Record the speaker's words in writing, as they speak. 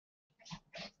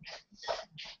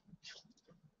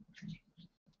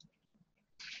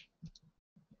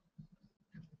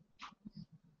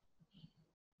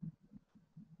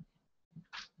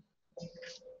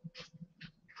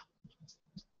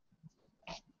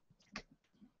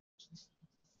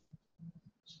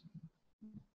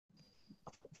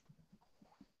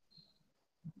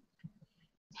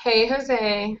Hey,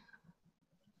 Jose.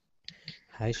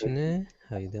 Hi Shane,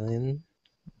 how you doing?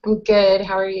 I'm good.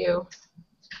 How are you?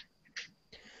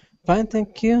 Fine,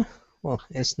 thank you. Well,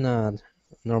 it's not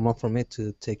normal for me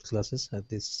to take classes at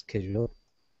this schedule,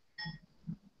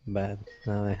 but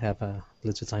now I have a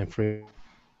little time free.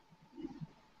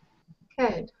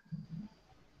 Good.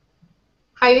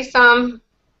 Hi, Sam.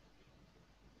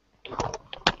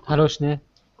 Hello, Schnee.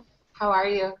 How are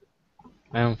you?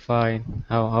 I'm fine.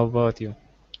 How about you?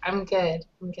 I'm good.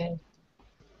 I'm good.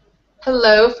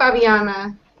 Hello,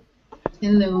 Fabiana.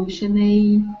 Hello,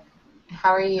 Shanae.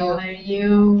 How are How you? are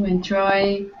you? And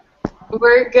Troy?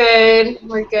 We're good.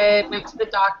 We're good. Went to the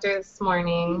doctor this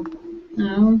morning.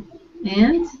 Oh,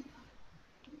 and?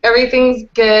 Everything's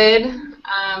good.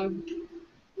 Um,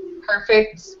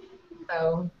 Perfect.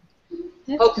 So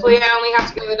That's hopefully good. I only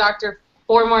have to go to the doctor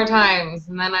 4 more times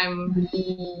and then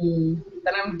Yee.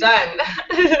 I'm done.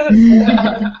 That's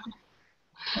good.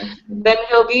 Then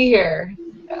he'll be here.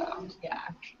 So yeah.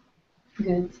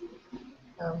 Good.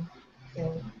 So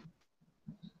good.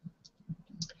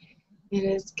 It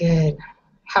is good.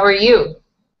 How are you?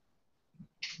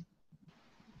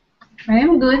 I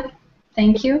am good.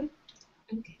 Thank you.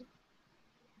 Okay.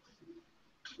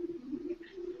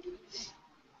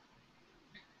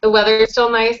 The weather is still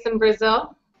nice in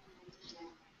Brazil.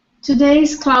 Today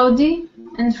is cloudy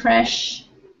and fresh.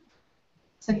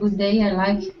 It's a good day. I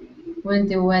like when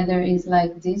the weather is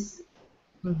like this.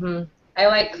 I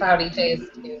like cloudy days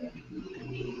too.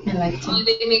 I like Only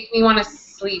to. they make me want to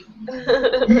sleep.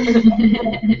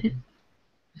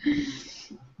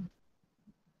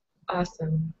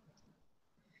 Awesome.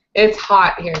 It's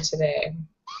hot here today.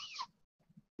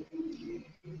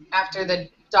 After the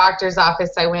doctor's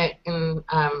office, I went and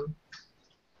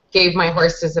gave my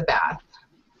horses a bath.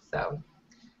 So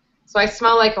I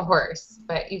smell like a horse,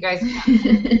 but you guys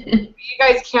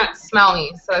can't smell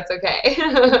me, so that's okay.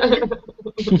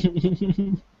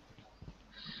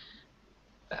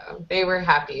 So they were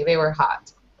happy. They were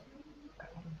hot.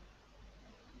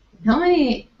 How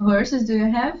many horses do you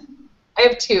have? I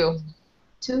have two.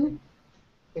 Two?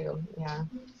 Two, yeah.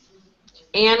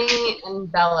 Annie and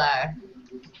Bella.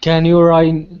 Can you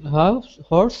ride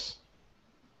horse?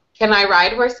 Can I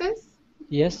ride horses?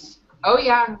 Yes. Oh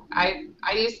yeah. I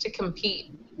used to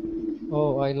compete.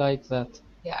 Oh, I like that.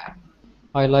 Yeah.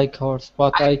 I like horse,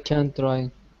 but I I can't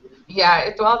ride. Yeah,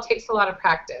 it takes a lot of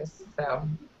practice. So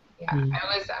yeah. Mm.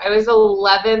 I was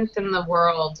 11th in the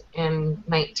world in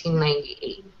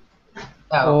 1998. So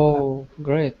Oh,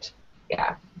 great.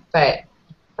 yeah. But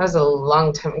that was a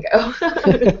long time ago.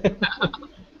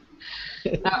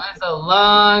 That was a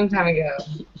long time ago.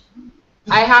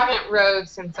 I haven't rode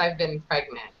since I've been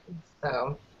pregnant,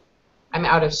 so I'm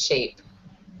out of shape,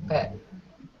 but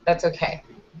that's okay.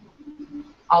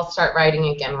 I'll start riding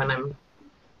again when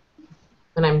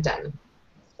I'm done.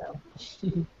 So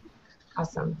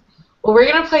awesome. Well, we're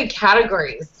gonna play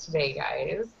categories today,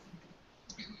 guys,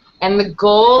 and the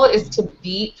goal is to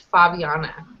beat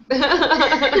Fabiana.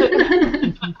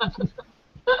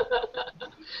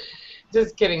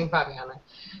 Just kidding, Fabiana.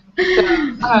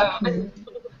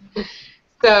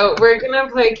 So we're gonna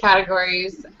play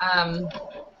categories. I'll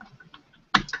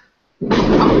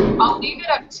leave it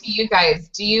up to you guys.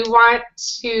 Do you want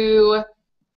to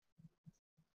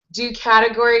do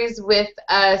categories with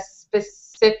a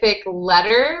specific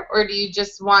letter, or do you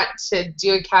just want to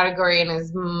do a category in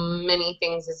as many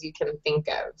things as you can think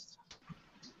of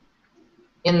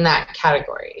in that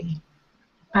category?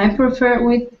 I prefer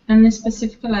with a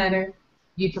specific letter.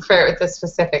 You prefer it with a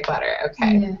specific letter,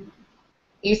 okay.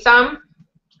 Yeah. Isam?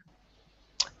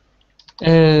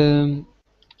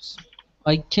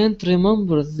 I can't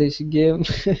remember this game.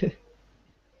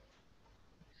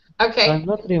 Okay. I'm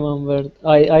not remembered.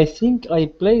 I think I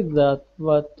played that,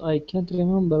 but I can't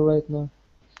remember right now.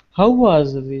 How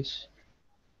was this?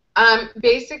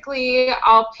 Basically,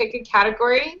 I'll pick a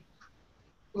category,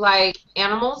 like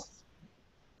animals,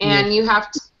 and Yes. you have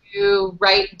to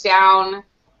write down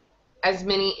as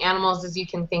many animals as you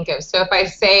can think of. So if I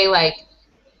say, like,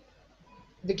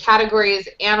 the category is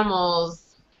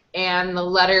animals and the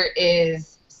letter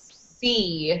is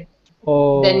C,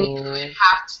 then you would Oh,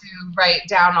 have to write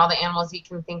down all the animals you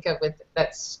can think of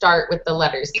that start with the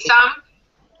letter C.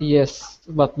 yes,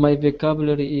 but my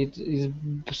vocabulary is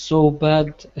so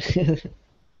bad.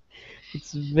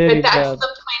 It's But very that's bad. the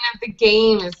point of the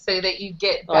game, is so that you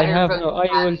get I better have no. I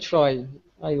will vocabulary. try.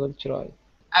 I will try.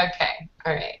 Okay,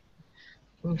 all right.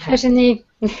 Hi, Okay. Shanique.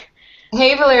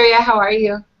 Hey, Valeria, how are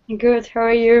you? Good. How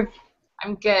are you?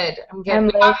 I'm good. I'm good. I'm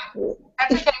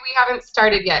That's okay. We haven't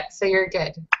started yet, so you're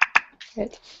good.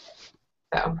 Good.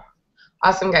 So,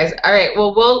 Awesome, guys. All right.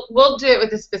 Well, we'll do it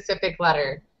with a specific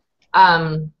letter.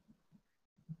 And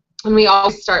we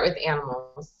always start with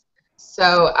animals.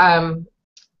 So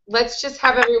let's just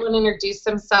have everyone introduce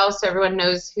themselves so everyone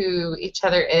knows who each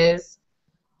other is.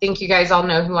 I think you guys all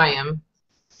know who I am.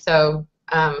 So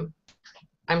I'm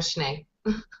Shanae.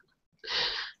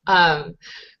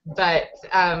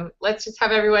 Let's just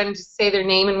have everyone just say their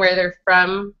name and where they're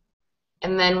from,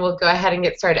 and then we'll go ahead and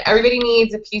get started. Everybody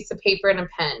needs a piece of paper and a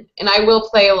pen, and I will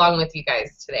play along with you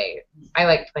guys today. I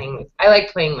like playing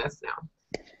this now.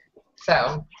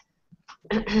 So,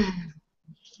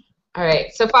 all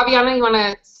right. So Fabiana, you want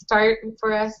to start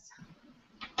for us?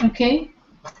 Okay.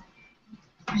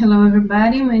 Hello,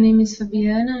 everybody. My name is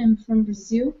Fabiana. I'm from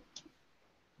Brazil.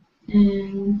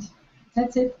 And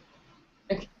that's it.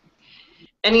 Okay.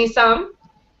 And Isam?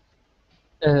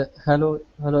 Hello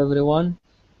everyone.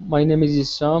 My name is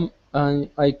Issam, and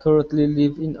I currently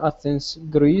live in Athens,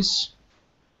 Greece.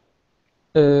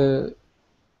 What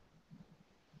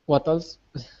else?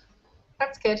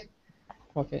 That's good.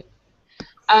 Okay.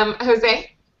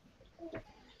 Jose?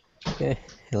 Okay,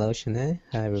 hello Shanae.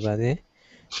 Hi everybody.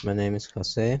 My name is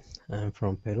Jose. I'm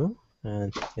from Peru,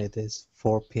 and it is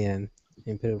 4 p.m.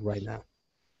 in Peru right now.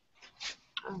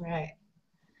 All right.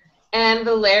 And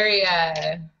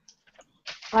Valeria?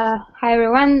 Hi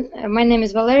everyone, my name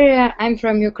is Valeria. I'm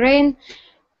from Ukraine.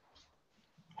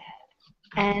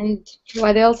 And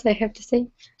what else I have to say?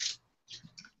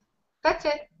 That's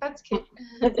it. That's good.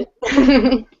 That's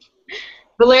it.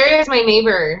 Valeria is my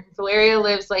neighbor. Valeria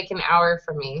lives like an hour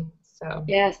from me. So,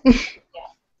 Yes.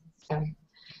 so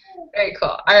very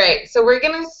cool. All right, so we're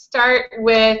going to start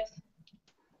with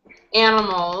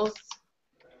animals.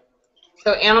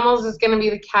 So animals is going to be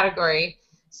the category.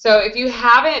 So if you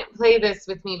haven't played this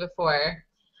with me before,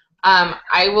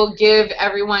 I will give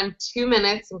everyone 2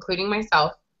 minutes, including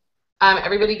myself.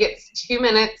 Everybody gets 2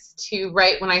 minutes to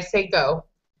write, when I say go,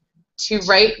 to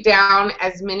write down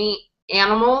as many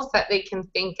animals that they can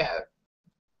think of.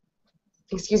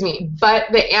 Excuse me.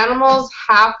 But the animals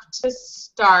have to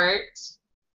start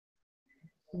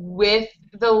with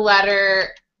the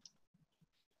letter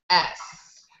S.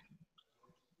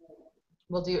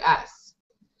 We'll do S.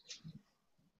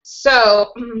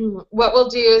 So what we'll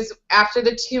do is after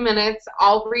the 2 minutes,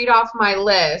 I'll read off my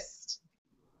list,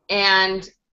 and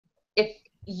if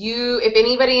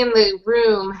anybody in the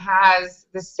room has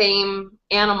the same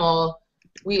animal,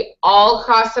 we all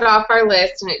cross it off our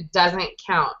list and it doesn't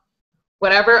count.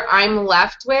 Whatever I'm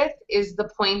left with is the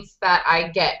points that I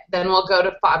get. Then we'll go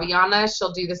to Fabiana.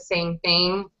 She'll do the same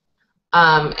thing.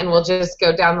 And we'll just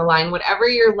go down the line. Whatever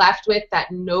you're left with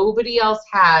that nobody else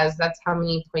has, that's how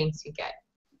many points you get.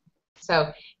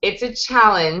 So it's a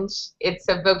challenge. It's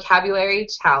a vocabulary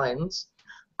challenge.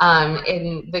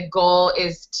 And the goal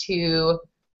is to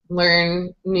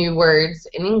learn new words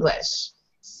in English.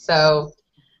 So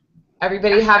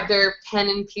everybody have their pen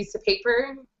and piece of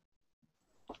paper?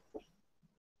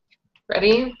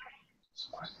 Ready?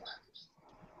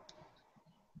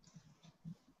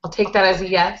 I'll take that as a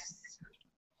yes.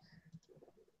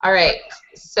 All right,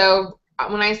 so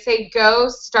when I say go,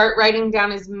 start writing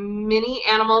down as many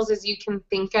animals as you can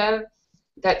think of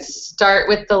that start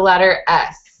with the letter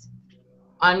S.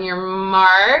 On your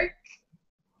mark,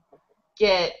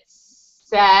 get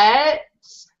set,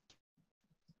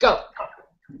 go.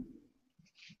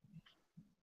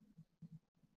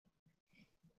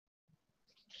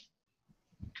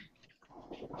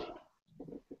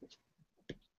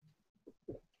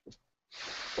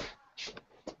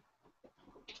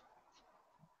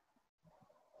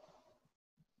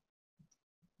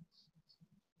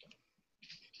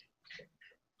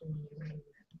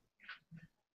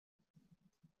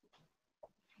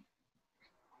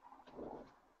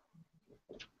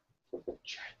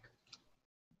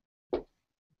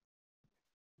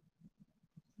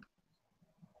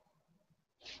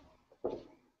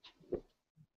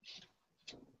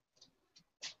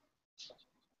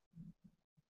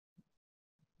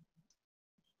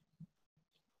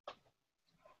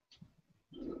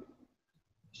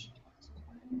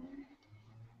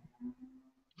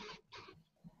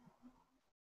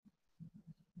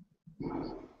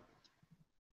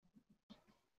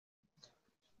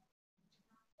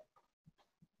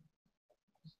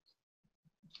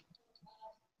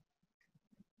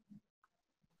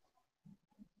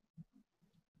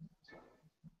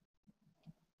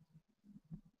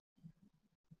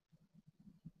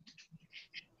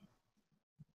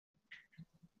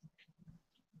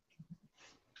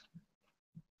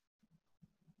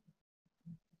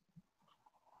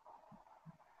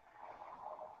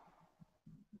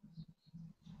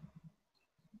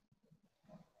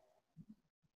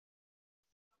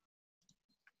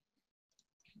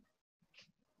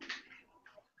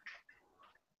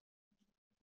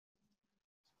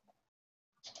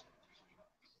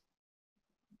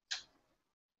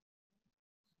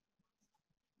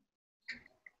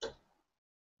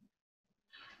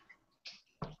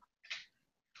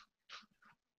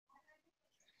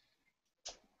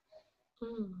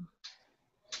 Mm.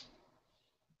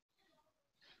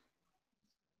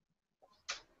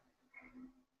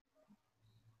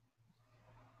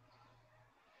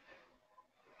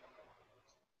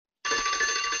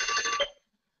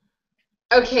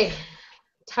 Okay,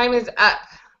 time is up.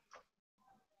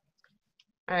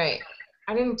 All right,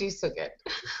 I didn't do so good.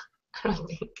 I don't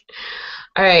think.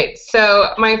 All right,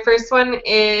 so my first one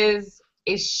is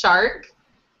a shark.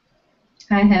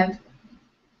 I have.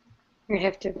 We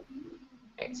have to.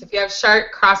 Okay, so if you have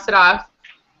shark, cross it off.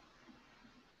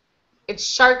 It's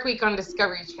Shark Week on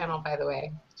Discovery Channel, by the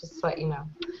way, just to let you know.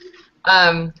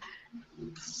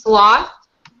 Sloth.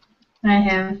 I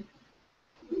have.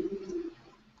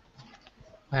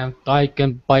 I am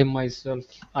taken by myself.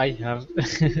 I have.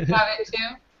 Have it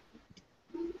too.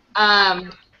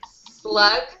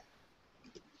 Slug.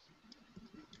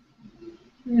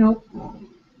 Nope.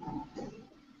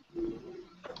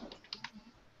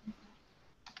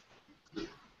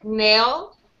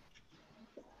 Nail.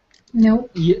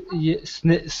 Nope. I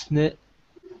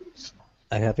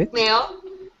have it. Snail.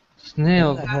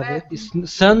 Snail. I have it.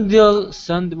 Sandal.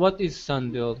 What is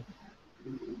sandal?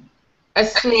 A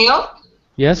snail.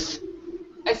 Yes.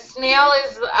 A snail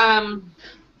is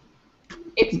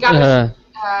it's got a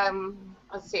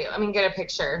let's see, let me get a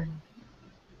picture.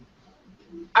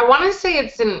 I want to say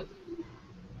it's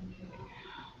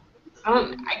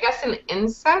I guess an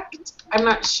insect. I'm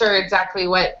not sure exactly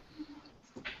what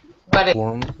it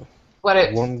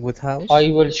Wormwood house.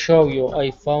 I will show you. I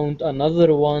found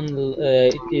another one.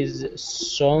 It is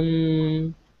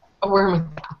sun. a worm.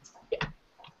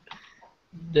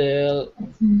 The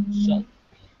sun.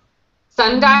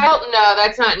 Sundial? No,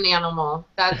 that's not an animal.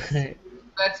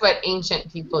 That's what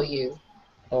ancient people use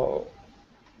Oh.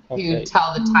 to Okay.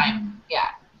 tell the time.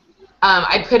 Yeah.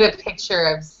 I put a picture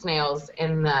of snails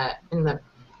in the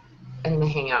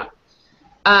hangout.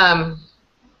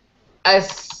 A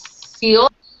seal.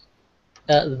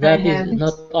 That have is it.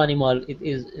 not animal. It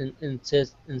is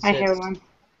incest. I have one.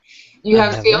 You I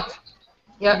have have seal? it.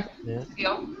 Yep. Yeah,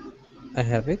 Seal. I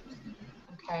have it.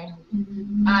 Okay.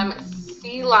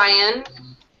 Sea lion.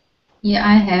 Yeah,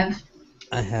 I have.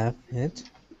 I have it.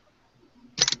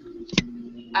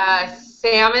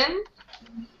 Salmon.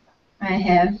 I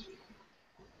have.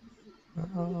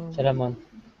 Salaman.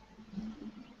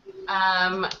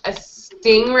 A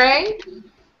stingray.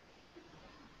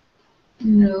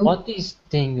 No. What is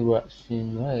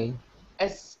stingray? A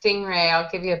stingray. I'll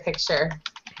give you a picture.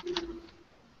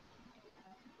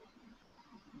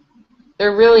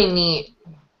 They're really neat.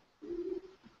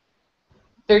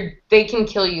 They can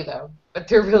kill you though, but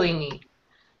they're really neat.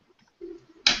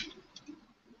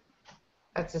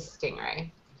 That's a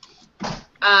stingray.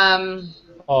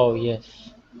 Oh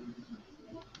yes.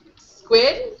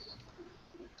 Squid.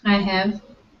 I have.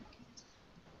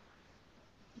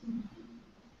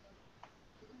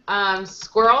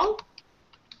 Squirrel.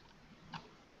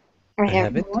 I I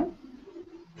have it. What?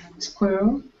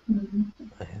 Squirrel. Mhm.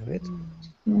 I have it.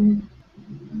 Mm.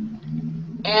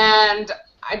 And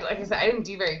like I said, I didn't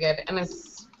do very good. And a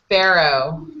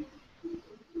sparrow.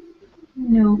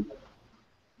 No.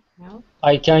 No.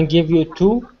 I can give you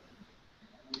two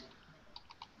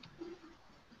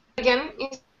Again,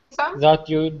 some? that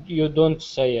you don't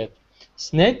say it.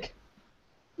 Snake.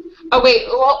 Oh wait,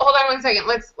 hold on 1 second.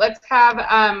 Let's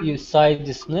have You say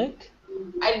the snake.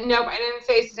 Nope, I didn't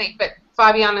say snake, but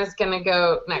Fabiana's gonna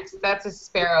go next. That's a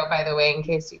sparrow, by the way, in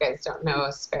case you guys don't know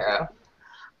a sparrow.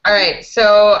 All right,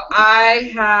 so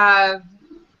I have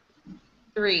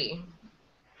 3.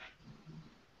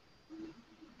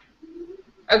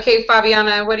 Okay,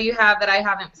 Fabiana, what do you have that I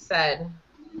haven't said?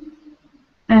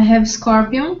 I have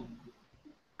scorpion.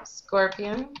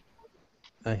 Scorpion.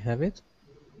 I have it.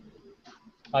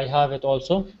 I have it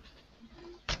also.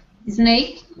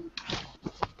 Snake.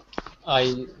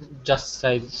 I just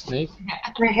said snake.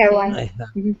 I have one.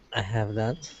 I have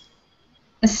that.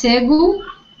 A seagull.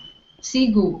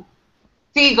 Seagull.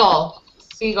 Seagull.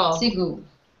 Seagull. Seagull.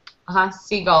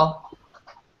 Seagull.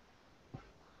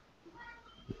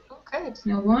 Oh, good.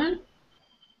 No one.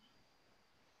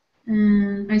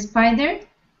 A spider.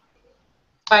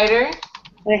 Spider.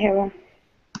 I have one.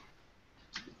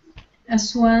 A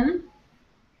swan.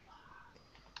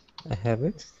 I have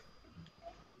it.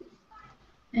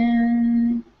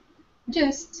 And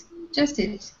just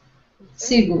it.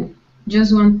 Seagull.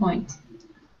 Just 1 point.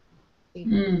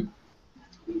 Mm.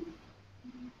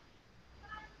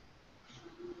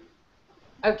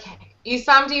 Okay.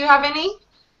 Isam, do you have any?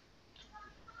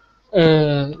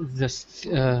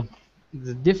 The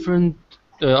different.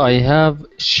 I have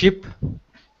sheep.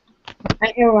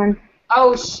 I have one.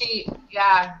 Oh, sheep.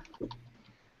 Yeah.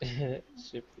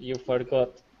 Shit, you forgot.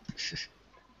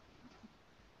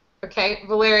 Okay,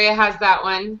 Valeria has that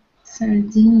one.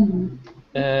 Sardine.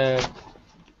 Uh,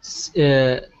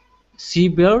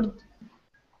 Seabird.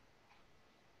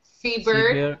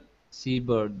 Seabird.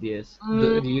 Seabird, yes.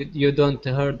 Mm, You don't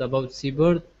heard about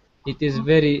seabird? It is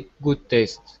very good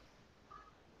taste.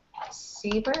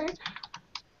 seabird?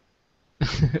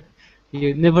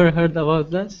 You never heard about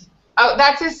that? Oh,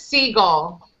 that's a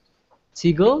seagull.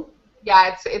 Seagull?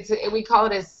 Yeah, we call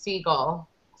it a seagull.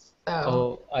 So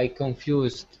Oh, I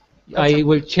confused. that's I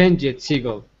will change it,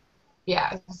 seagull.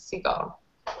 yeah, seagull.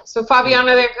 So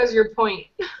Fabiana, there goes your point.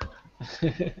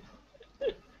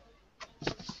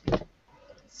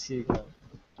 Seagull.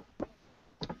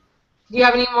 Do you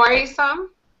have any more, Isam?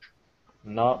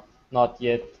 No, not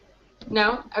yet.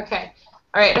 No? Okay.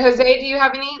 All right, Jose, do you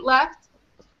have any left?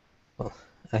 Well,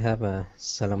 I have a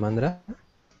salamandra,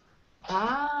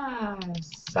 Ah,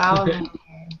 salamander.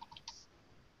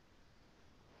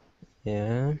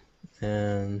 yeah,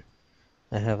 and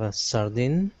I have a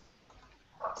sardine,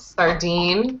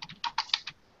 Sardine,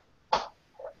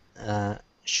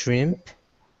 shrimp,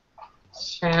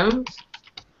 shrimp.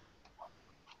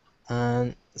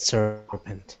 and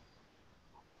serpent.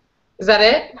 Is that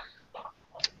it?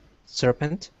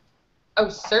 Serpent, Oh,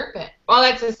 serpent. Well,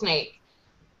 that's a snake.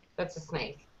 That's a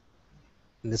snake.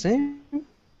 the same?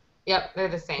 Yep, they're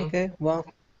the same. Okay, well,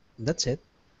 that's it.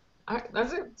 All right,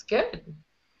 that's it. It's good.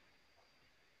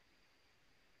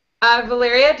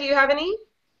 Valeria, do you have any?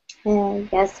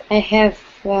 Yes, I have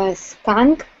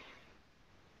skunk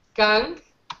Skunk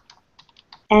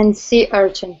and sea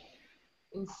urchin.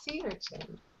 and sea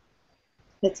urchin.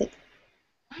 That's it.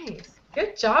 Nice.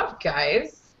 Good job,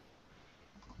 guys.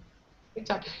 Good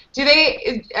job. Do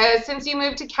they, since you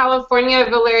moved to California,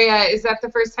 Valeria, is that the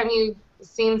first time you've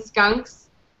seen skunks?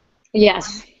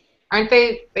 Yes. Aren't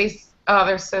they, oh,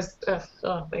 they're so,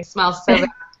 they smell so bad.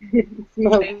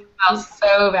 No, They smell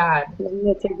so bad.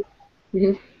 not so good.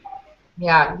 Mhm.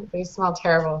 Yeah, they smell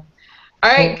terrible.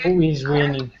 All right, good. Who is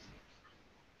winning?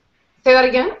 Say that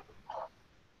again.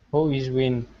 Who is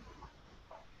win?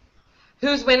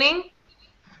 Who's winning?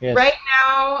 Yes. Right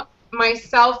now,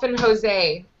 myself and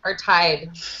Jose are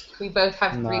tied. We both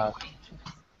have 3 Nah, points.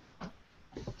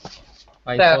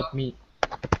 I So- thought me.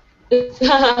 You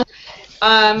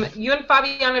and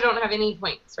Fabiana don't have any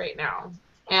points right now,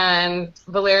 and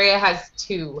Valeria has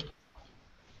 2.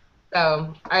 So,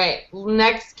 all right,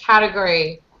 next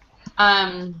category.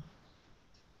 Let's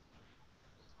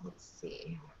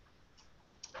see.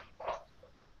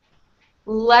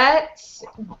 Let's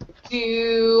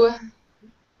do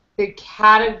the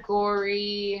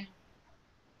category.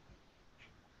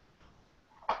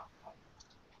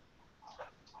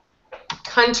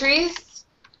 Countries.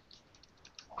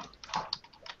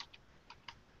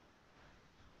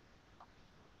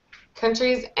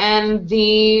 Countries, and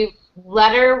the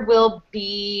letter will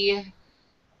be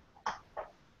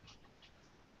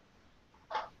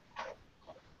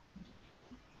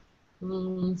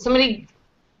somebody.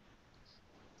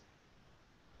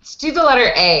 Let's do the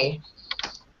letter A.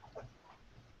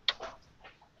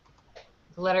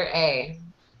 The letter A.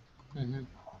 Mhm.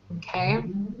 Okay.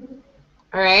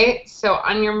 All right. So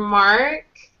on your mark,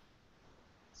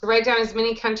 so write down as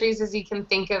many countries as you can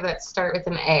think of that start with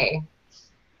an A.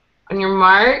 On your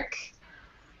mark,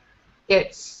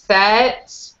 get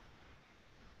set,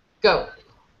 go.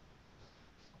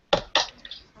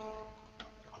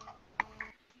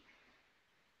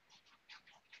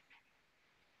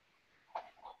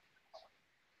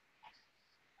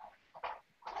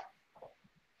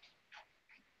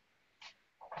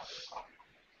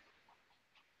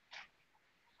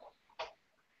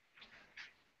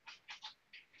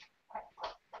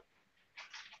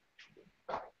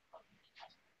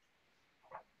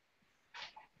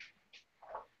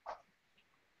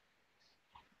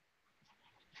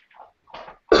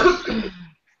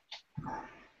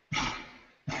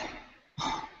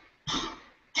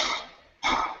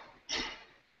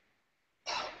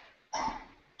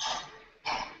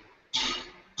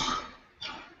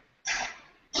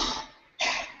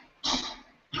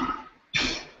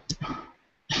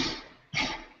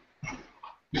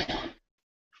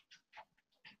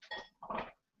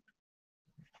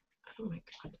 Oh my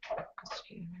God.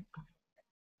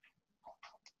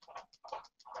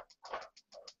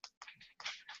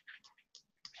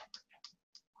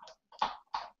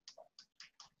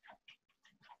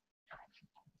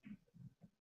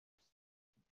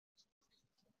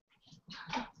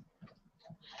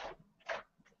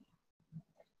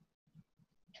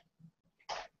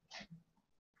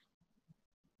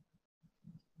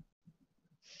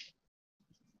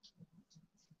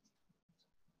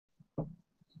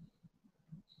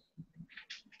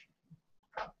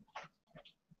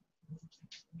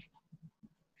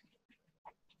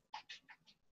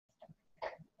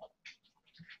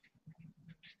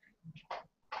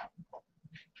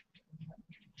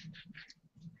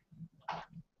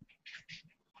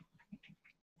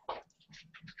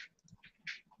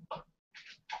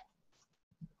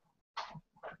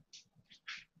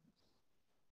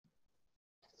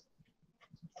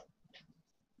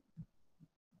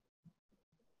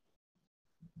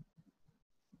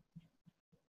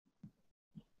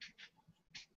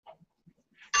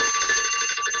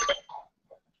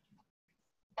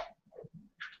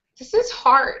 This is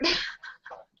hard.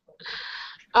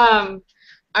 All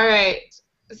right.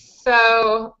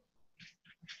 So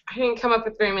I didn't come up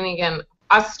with very many again.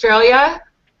 Australia.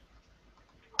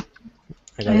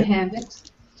 I I got it. have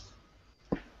it.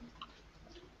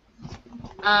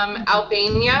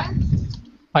 Albania.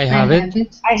 I I have have it.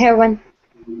 it. I have one.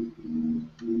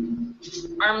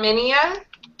 Armenia.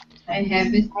 I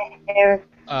have it.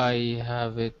 I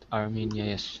have it. Armenia,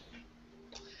 yes.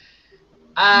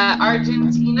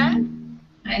 Argentina.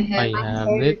 I I have it. have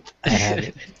it. I have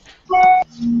it.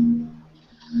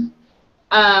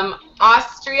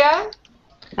 Austria.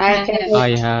 I I have have it.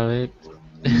 I have it.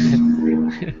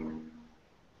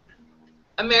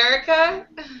 America.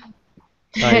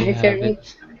 I have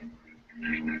it.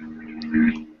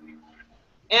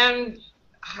 And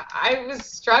I was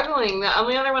struggling. The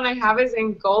only other one I have is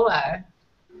Angola.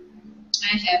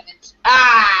 I have it.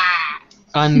 Ah!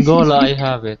 Angola, I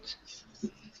have it.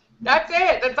 That's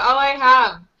it. That's all I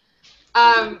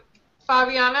have.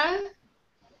 Fabiana?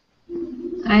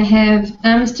 I have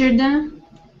Amsterdam.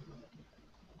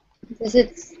 This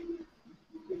is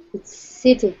it's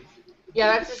city. Yeah,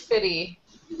 that's a city.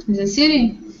 The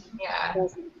city. Yeah.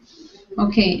 Yes.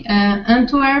 Okay.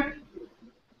 Antwerp.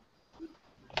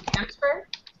 Antwerp?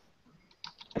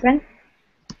 When?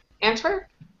 Antwerp?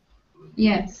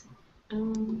 Yes.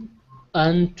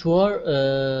 Antwerp,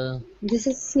 This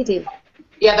is city.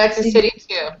 Yeah, that's a city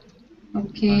too.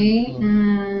 Okay.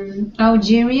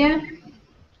 Algeria.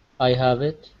 I have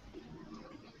it.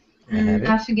 I have it.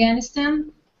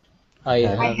 Afghanistan. I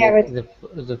have have have it.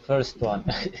 The first one.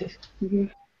 Mhm.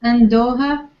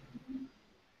 Andorra.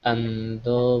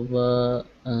 Andorra.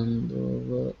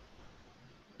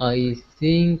 I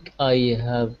think I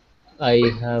have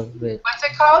it. What's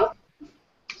it called?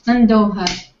 Andorra.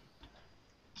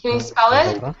 Can you spell it?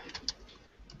 Andorra.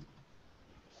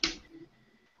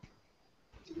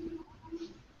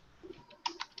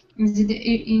 Is it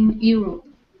in Europe?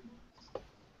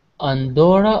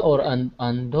 Andorra or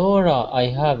Andorra, I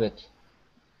have it.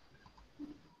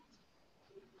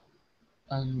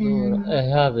 Andorra, I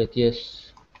have it,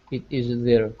 yes. It is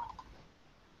there.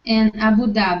 And Abu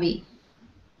Dhabi.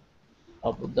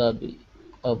 Abu Dhabi.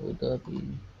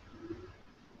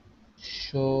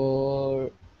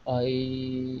 Sure,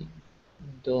 I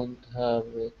don't have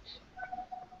it.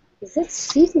 Is that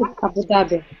city? Abu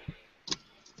Dhabi.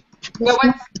 Yeah,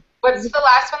 what's the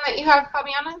last one that you have,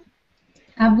 Fabiana?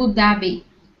 Abu Dhabi.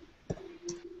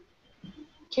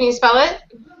 Can you spell it?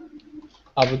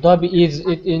 Abu Dhabi is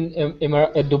it in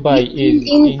Dubai is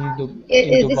in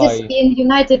This is Dubai, in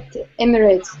United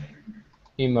Emirates.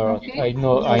 Emirates. Okay. I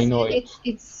know it.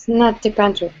 It's not the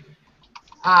country.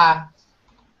 Ah.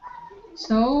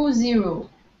 So 0.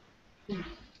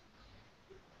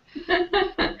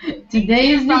 Today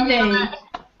is the day.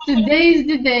 Today is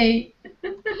the day.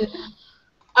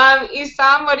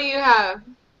 Isam, what do you have?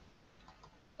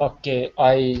 Okay,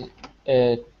 I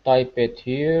type it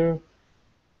here.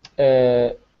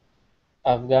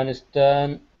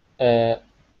 Afghanistan,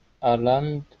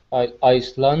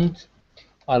 Iceland,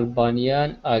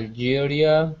 Albania,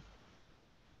 Algeria,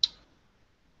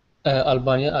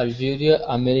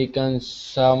 American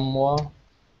Samoa,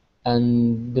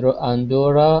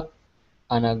 Andorra,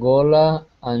 Angola,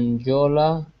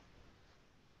 Angola.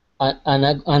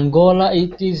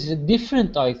 It is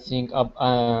different, I think,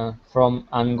 from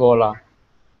Angola.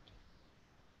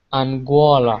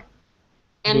 Angola.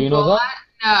 Do you know that?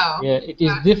 No. Yeah, it is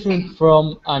No, it's the different same.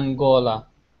 from Angola.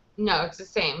 No, it's the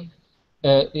same.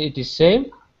 It is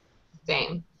same.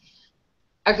 Same.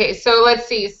 Okay, so let's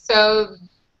see. So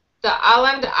the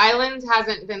island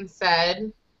hasn't been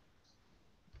said.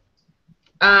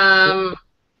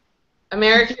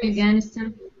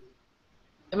 Afghanistan.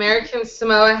 American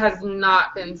Samoa has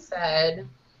not been said.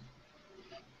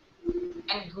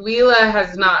 Anguilla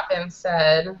has not been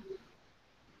said.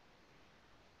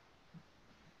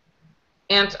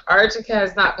 Antarctica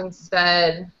has not been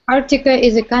said. Antarctica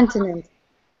is a continent.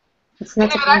 It's I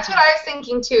not know, a that's country. what I was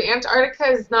thinking too. Antarctica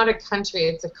is not a country,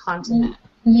 it's a continent.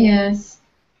 Yes.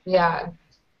 Yeah.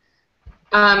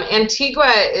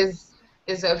 Antigua is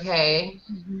okay.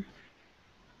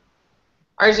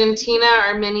 Argentina,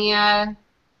 Armenia,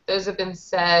 those have been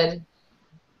said.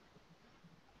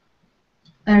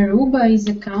 Aruba is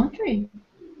a country.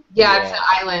 Yeah, it's an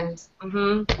island.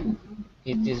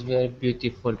 It is very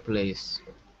beautiful place.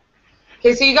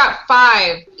 Okay, so you got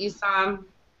 5, Isam.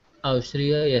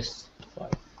 Austria, yes.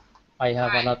 5. I have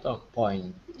Alright. a lot of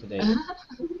points today.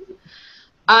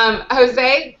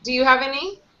 Jose, do you have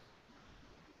any?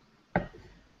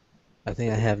 I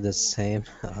think I have the same.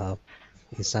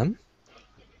 Isam.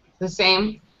 The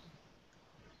same.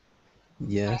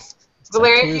 Yes. It's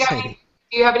Valeria, actually the same.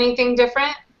 do you have anything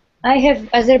different? I have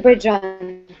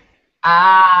Azerbaijan.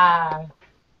 Ah,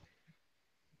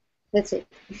 That's it.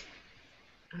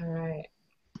 all right.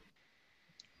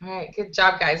 All right, good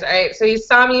job, guys. All right, so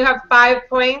Isam, you have 5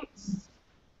 points.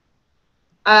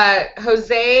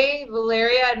 Jose,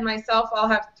 Valeria, and myself all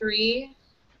have 3.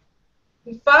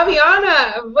 And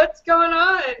Fabiana, what's going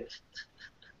on?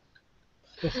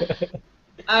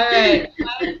 All right,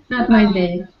 Not my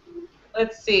day.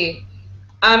 let's see.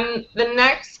 The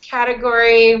next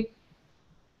category,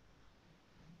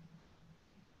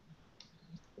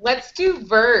 let's do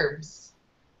verbs.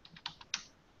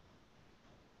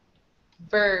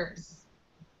 Verbs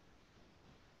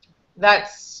that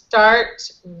start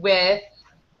with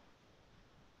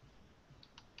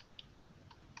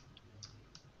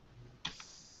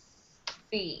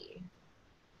C.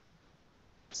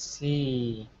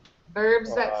 C.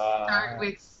 Verbs that start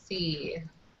with C.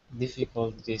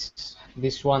 Difficult.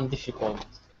 This one difficult.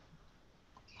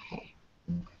 Okay.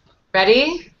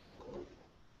 Ready?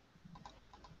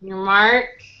 Your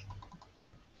mark.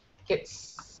 Get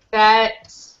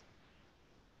set.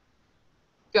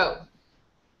 Go.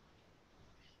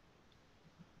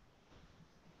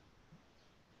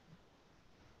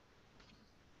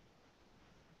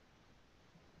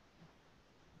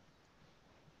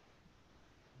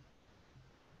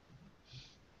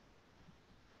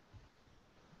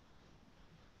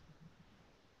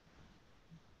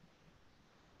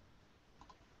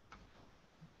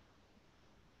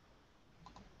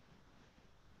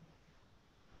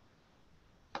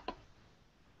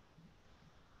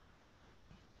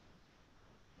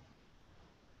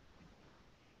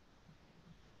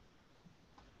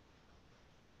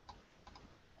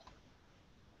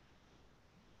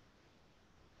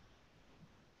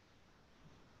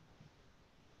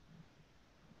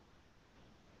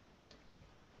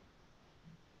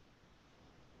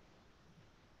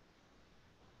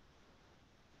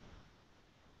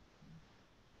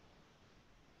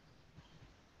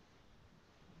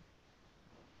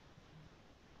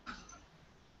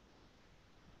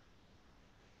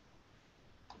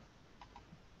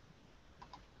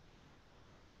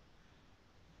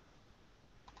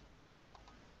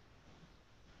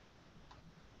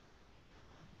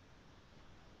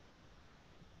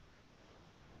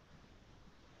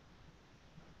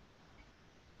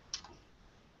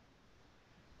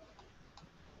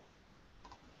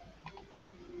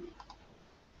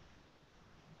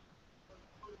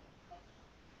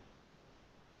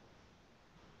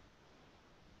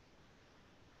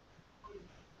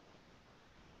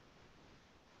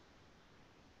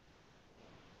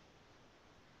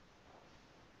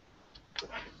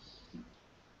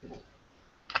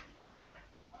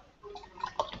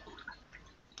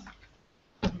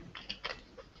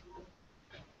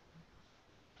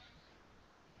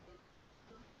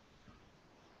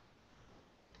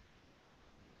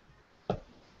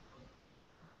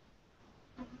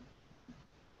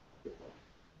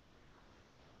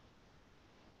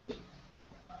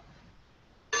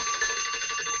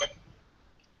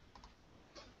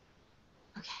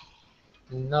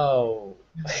 No.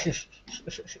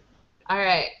 All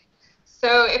right.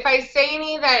 So if I say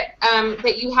any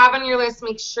that you have on your list,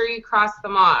 make sure you cross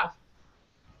them off.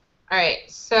 All right.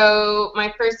 So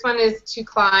my first one is to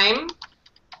climb.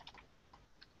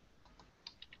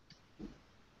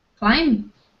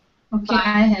 Climb. Okay, Climb.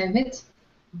 I have it.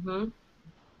 Mm-hmm.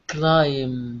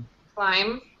 Climb.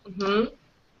 Climb. Mm-hmm.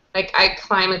 Like I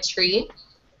climb a tree.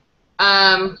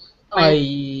 I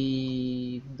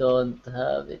don't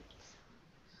have it.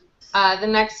 The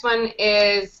next one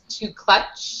is to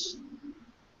clutch.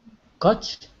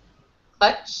 Coach?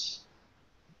 Clutch.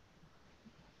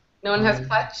 No one has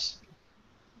clutch?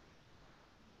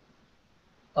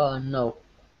 No.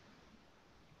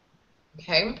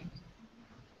 Okay.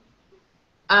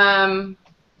 To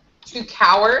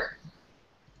cower.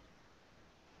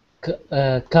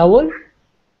 Cowl?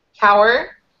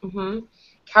 Cower. Mm-hmm.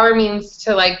 Cower means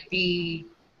to like be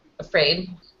afraid.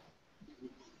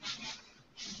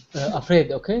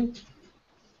 Afraid, okay?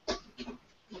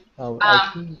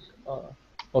 I think.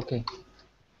 Okay.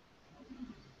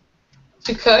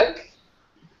 To cook.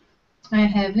 I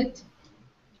have it.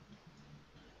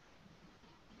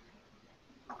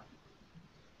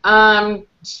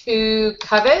 To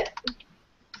covet.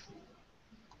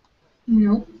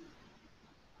 No.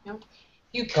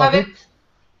 You covet.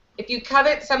 If you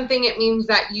covet something, it means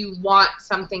that you want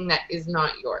something that is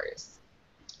not yours.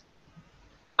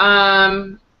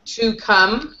 To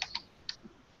come.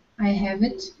 I have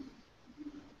it.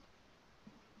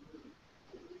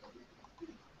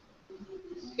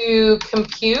 To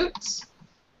compute.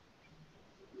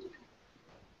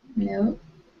 No.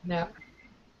 No.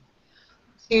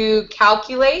 To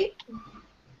calculate?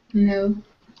 No.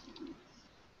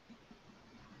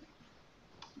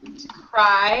 To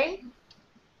cry?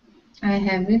 I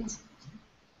have it.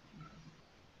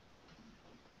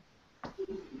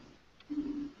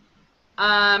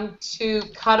 To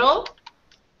cuddle?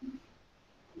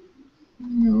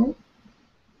 No.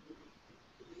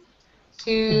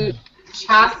 To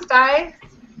chastise?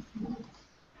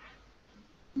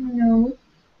 No.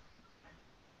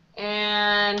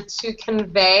 And to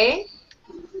convey?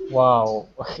 Wow.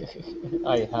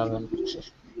 I haven't.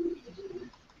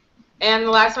 And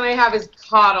the last one I have is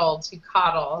coddle, to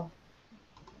coddle.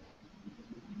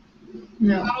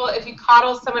 No. Coddle, if you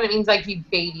coddle someone, it means like you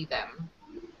baby them.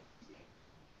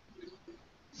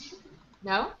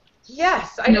 No?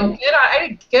 Yes, I No. did good. I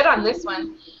did good on this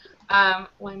one.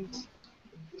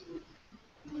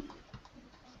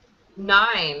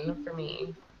 9 for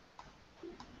me.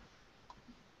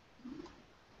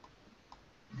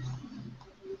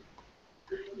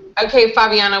 Okay,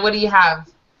 Fabiana, what do you have?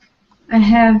 I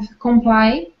have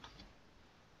comply.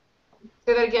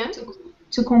 Say that again.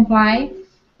 To comply.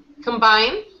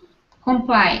 Combine?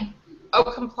 Comply. Oh,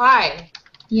 comply.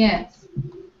 Yes.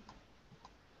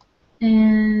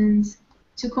 And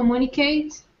to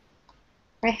communicate.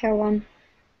 I have one.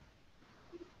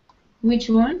 Which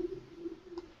one?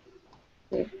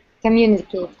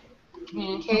 Communicate.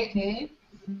 Communicate. Okay.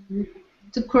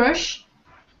 To crush.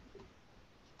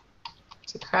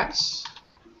 To crush.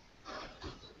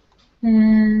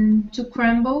 And to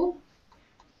crumble.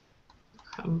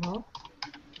 Crumble.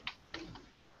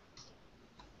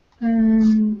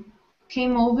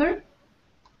 Came over.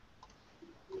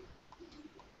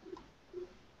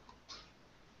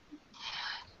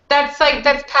 That's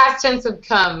past tense of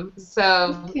come, so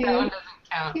Okay. that one doesn't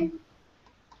count. Okay.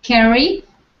 Carry.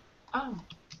 Oh.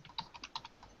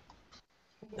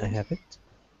 I have it.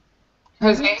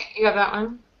 Jose, you have that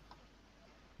one?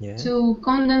 Yeah. To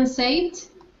condensate.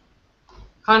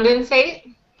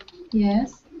 Condensate?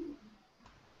 Yes.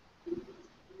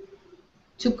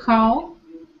 To call.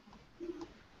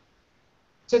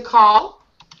 To call?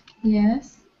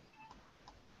 Yes.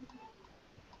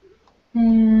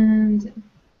 And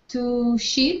to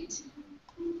cheat.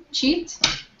 Cheat.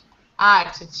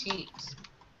 To cheat.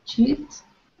 Cheat.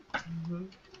 Mm-hmm.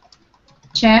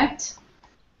 Chat.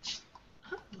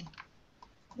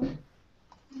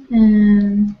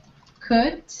 And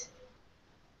cut.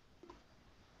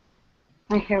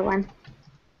 I have one.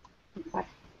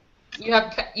 You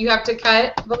have to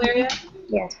cut, Valeria?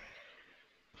 Yes.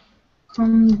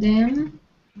 Condemn.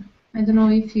 I don't know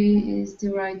if it is the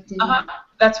right thing.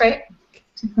 That's right.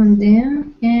 To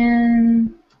condemn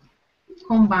and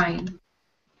combine.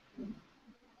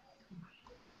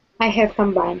 I have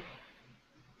combined.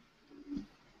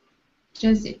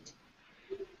 Just it.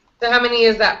 So how many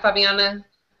is that, Fabiana?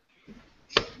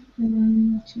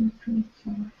 1, 2, 3,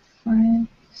 4, 5,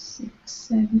 6,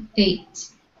 7,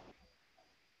 8.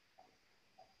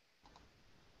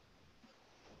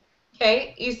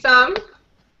 Okay, Isam?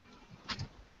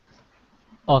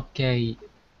 Okay.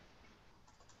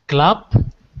 Clap.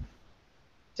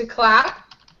 To clap?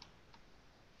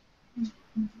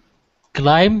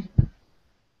 Climb.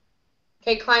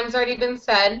 Okay, climb's already been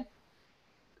said.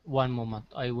 One moment.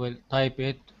 I will type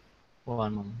it.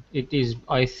 One moment. It is,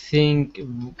 I think,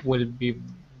 will be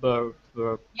verb.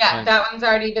 Yeah, that one's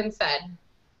already been said.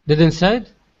 Didn't said?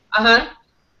 Uh-huh.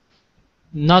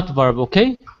 Not verb,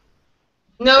 okay?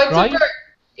 No, it's Right? a verb.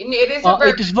 It is a verb.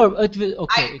 It is verb. It will,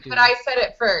 okay. But I said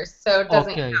it first, so it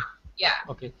doesn't Okay. count. Yeah.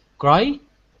 Okay. Cry.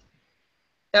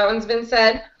 That one's been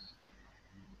said.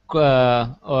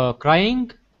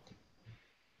 Crying.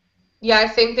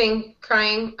 Yeah, same thing.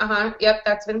 Crying. Uh-huh. Yep,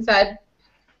 that's been said.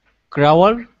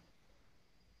 Growl.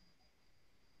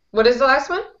 What is the last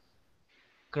one?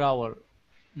 Growl.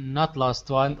 Not last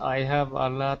one. I have a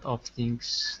lot of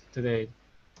things today.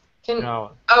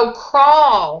 Growl. Oh,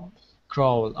 crawl.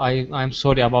 Crawl. I'm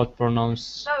sorry about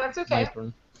pronounce. No, that's okay.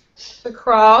 My To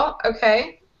crawl.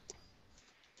 Okay.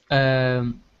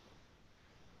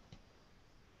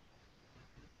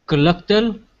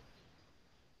 Collectile.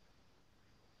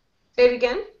 Say it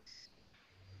again.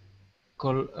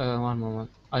 One moment.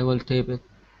 I will type it.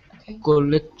 Okay.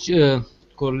 Collect.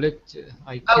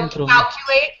 I can't remember.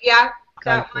 Calculate. Yeah,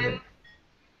 Calculate.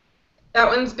 that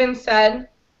one's been said.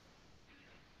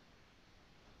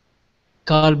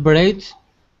 Calibrate.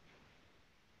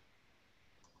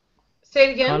 Say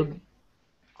it again.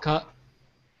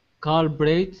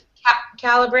 Calibrate.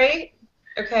 Calibrate.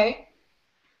 Okay.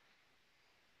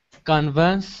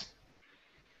 Convince.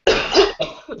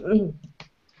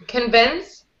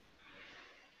 Convince.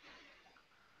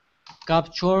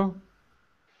 Capture.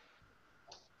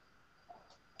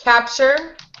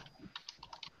 Capture.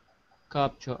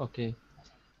 Capture. Okay.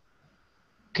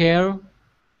 Care.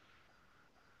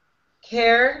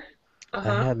 Care. I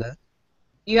have that.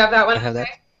 You have that one? I have that.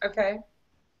 Okay.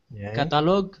 Yeah.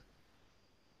 Catalog.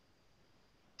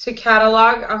 To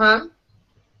catalog.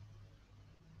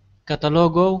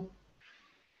 Catalogo.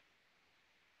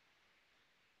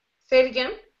 Say it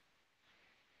again.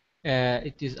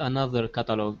 It is another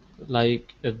catalog,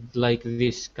 like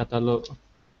this catalog.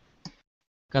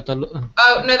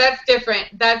 Oh no, that's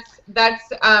different. That's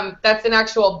an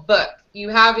actual book. You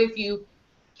have, if you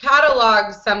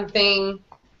catalog something,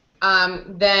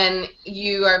 then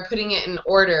you are putting it in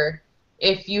order.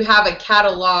 If you have a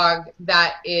catalog,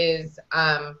 that is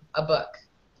a book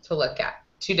to look at.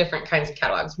 Two different kinds of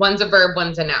catalogs. One's a verb,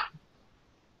 one's a noun.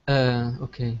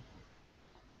 Okay.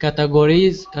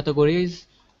 Categorize. Categorize.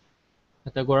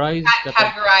 Categorize.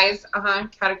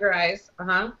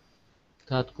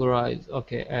 Categorize.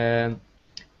 Okay.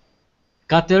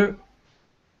 Cutter.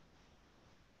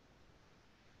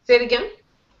 Say it again.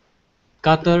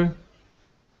 Cutter.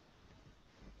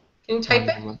 Can you type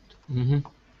it?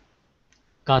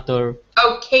 Cutter.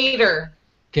 Oh, cater.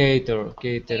 Cater.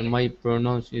 My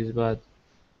pronounce is bad.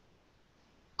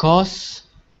 Cause.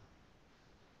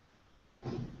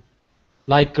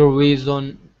 Like a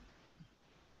reason.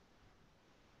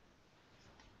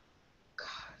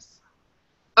 Cause.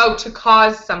 Oh, to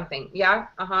cause something. Yeah.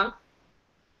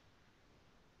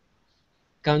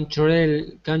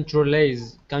 Controlaze.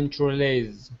 Controlaze.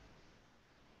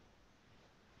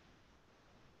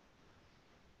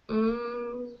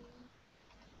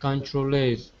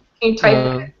 Can you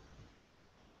type it?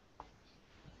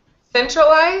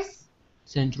 Centralize?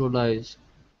 Centralize.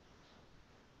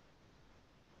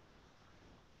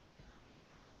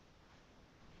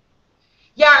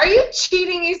 Yeah, are you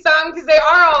cheating, Isam? Because they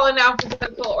are all in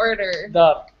alphabetical order.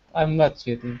 That I'm not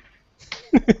cheating.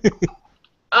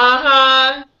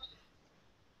 I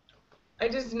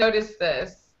just noticed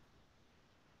this.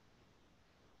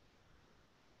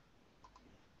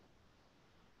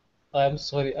 I'm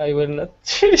sorry, I will not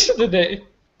finish today.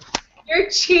 You're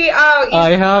cheating. Oh,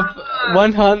 I have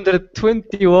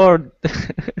 120 words.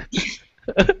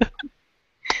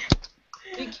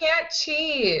 You can't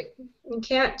cheat. You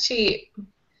can't cheat.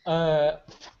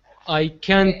 I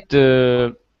can't.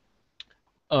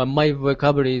 My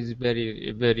vocabulary is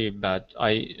very, very bad.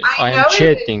 I am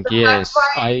cheating. Yes,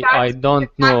 I don't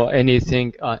know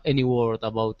anything, any word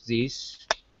about this.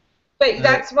 But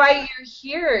that's why you're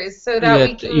here, is so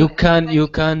that we can. You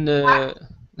can.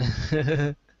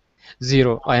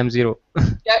 Zero. I am zero.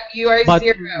 Yep, you are but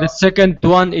zero. The second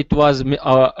one, it was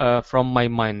from my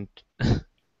mind.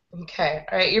 Okay.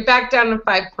 All right. You're back down to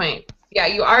 5 points. Yeah,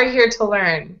 you are here to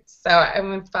learn. So I'm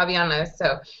with Fabiana.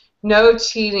 So no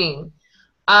cheating.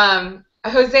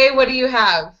 Jose, what do you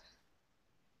have?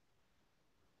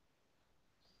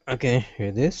 Okay, here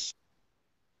it is.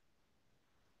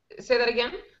 Say that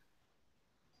again.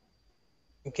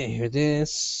 Okay, here it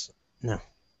is. No.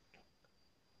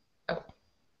 Oh.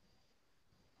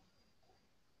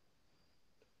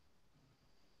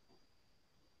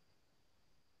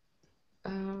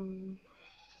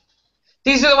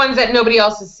 These are the ones that nobody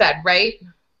else has said, right?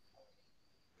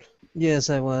 Yes,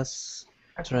 I was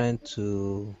trying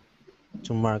to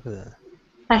mark the.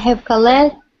 I have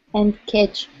collect and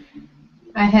catch.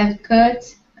 I have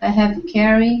cut. I have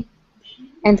carry.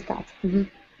 And cut.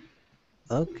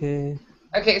 Okay.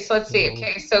 Okay, so let's see.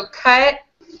 Okay, so cut,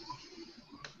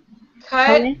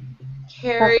 carry,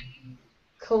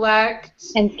 collect,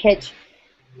 and catch.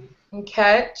 And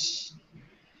catch.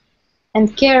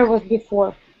 And care was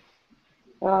before.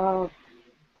 I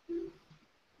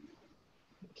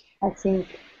think.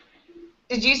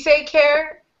 Did you say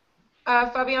care,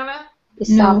 Fabiana?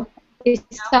 No.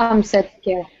 Some said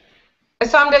care.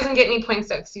 Assam doesn't get any points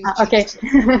though. Okay.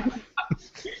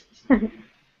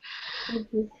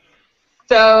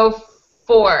 So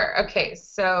 4. Okay,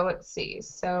 so let's see.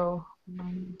 So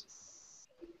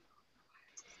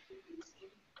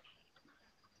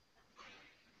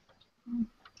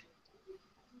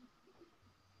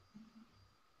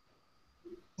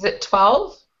is it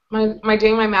 12? Am I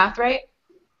doing my math right?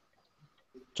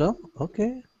 12?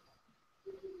 Okay.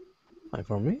 Fine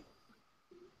for me.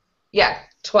 Yeah,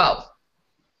 12.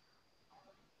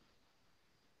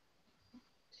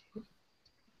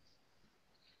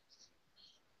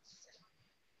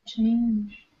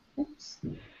 Change. Oops.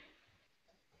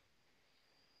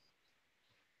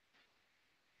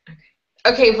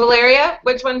 Okay, Valeria,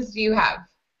 which ones do you have?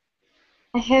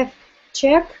 I have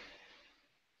check.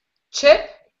 Chip?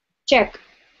 Check.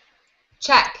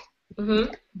 Check.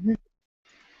 Mm-hmm.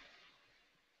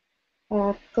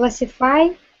 Classify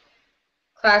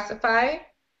Classify.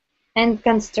 and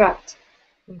construct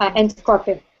and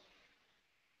copy.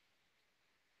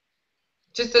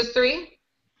 Just those three?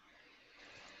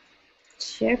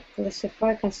 Check,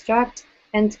 classify, construct,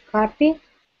 and copy,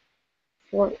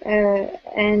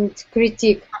 and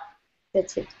critique.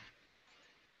 That's it.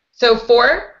 So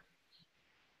 4?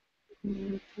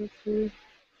 1, 2, 3,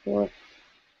 4.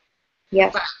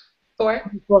 Yeah.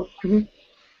 4? 4. Mm-hmm.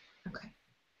 Okay.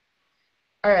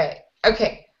 All right.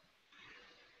 Okay.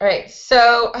 All right.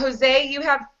 So, Jose, you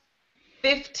have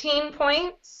 15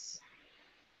 points.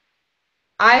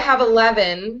 I have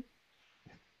 11.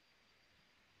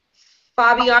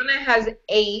 Fabiana has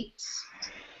 8.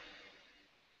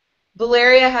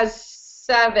 Valeria has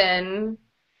 7.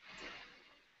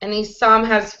 And Isam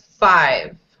has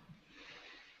 5.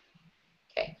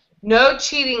 Okay. No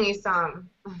cheating, Isam.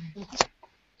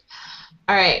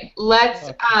 All right.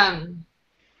 Let's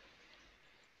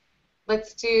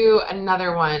do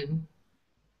another one.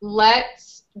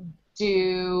 Let's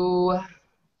do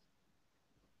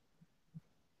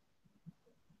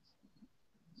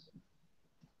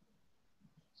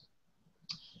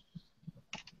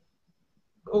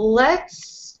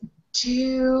Let's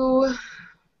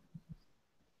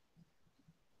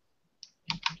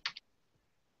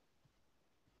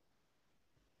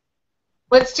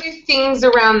do things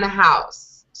around the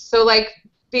house. So like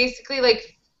basically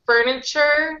like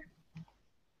furniture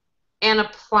and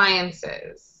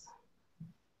appliances.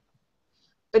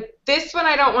 But this one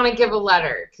I don't want to give a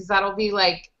letter because that'll be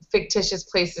like fictitious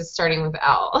places starting with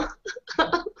L.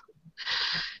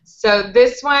 So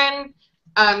this one,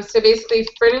 so basically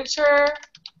furniture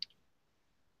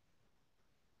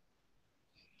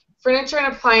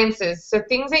and appliances. So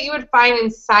things that you would find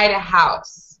inside a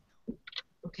house.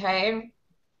 Okay?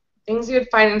 Things you would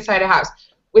find inside a house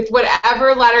with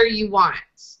whatever letter you want.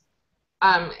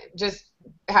 Just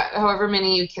however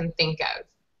many you can think of.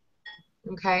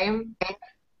 Okay?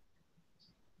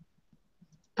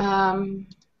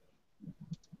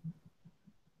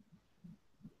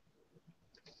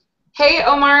 Hey,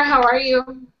 Omar, how are you?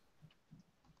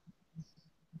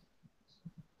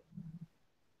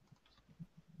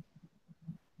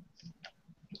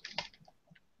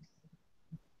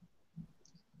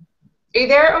 Are you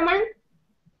there, Omar?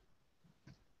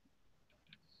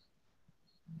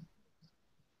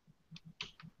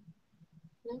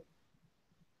 No?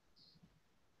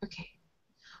 Okay.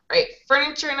 All right,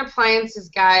 furniture and appliances,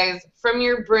 guys, from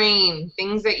your brain,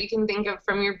 things that you can think of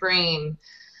from your brain.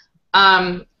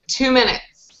 2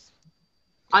 minutes.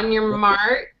 On your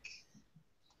mark.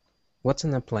 What's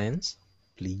an appliance,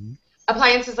 please?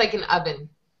 Appliance is like an oven.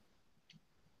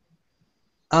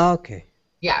 Ah, okay.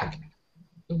 Yeah.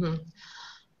 Okay.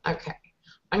 Okay.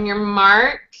 On your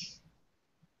mark,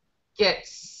 get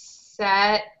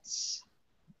set,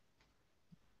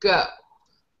 go.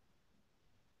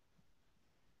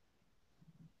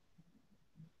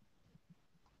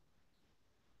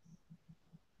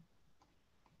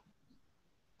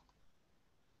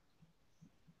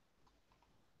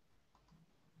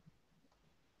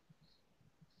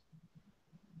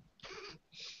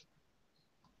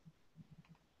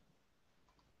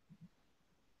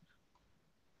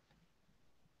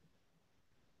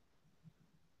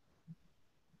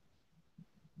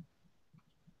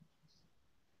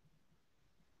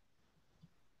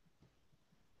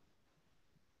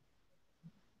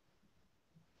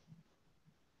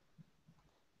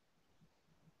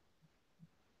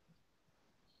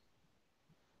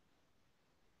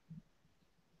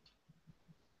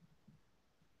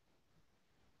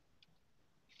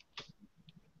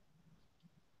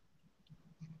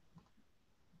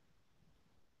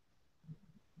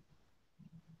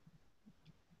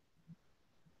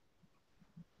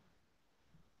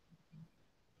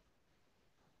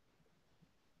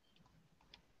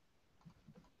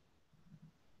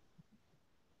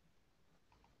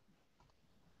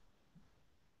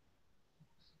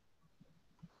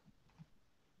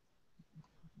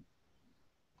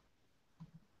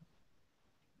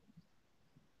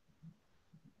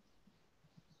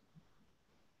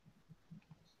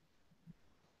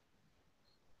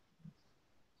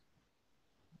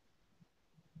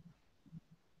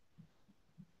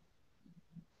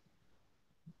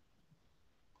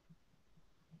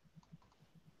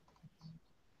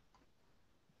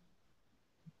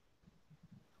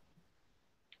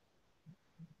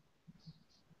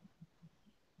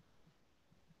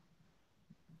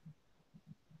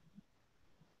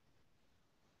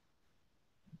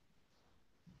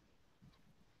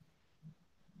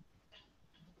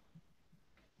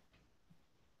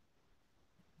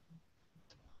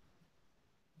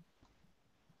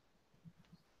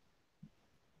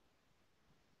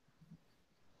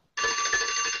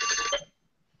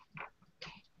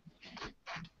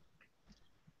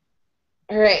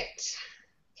 All right.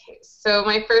 Okay, so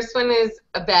my first one is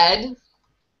a bed.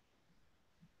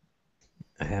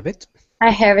 I have it. I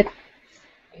have it.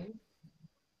 Okay.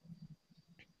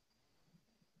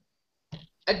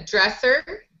 A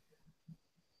dresser.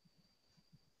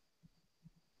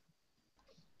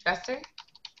 Dresser?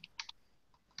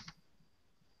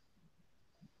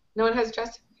 No one has a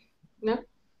dresser? No?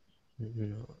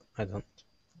 No, I don't.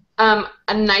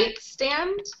 A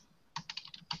nightstand.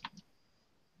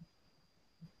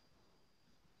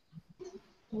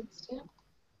 Nightstand.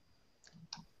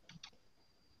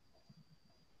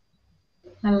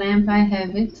 A lamp, I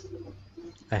have it.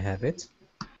 I have it.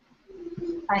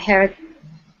 I have it.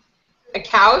 A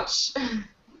couch.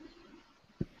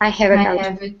 I have a I couch.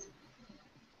 have it.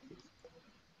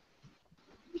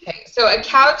 Okay, so a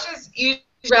couch is usually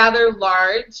rather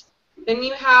large. Then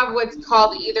you have what's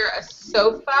called either a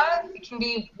sofa. It can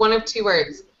be one of two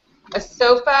words. A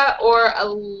sofa or a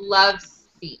love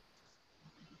seat.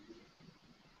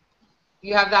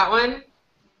 You have that one?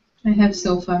 I have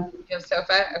sofa. You have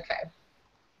sofa? Okay.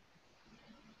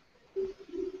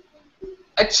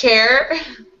 A chair.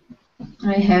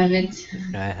 I have it.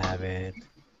 I have it.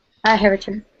 I have it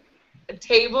too. A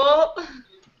table.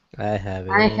 I have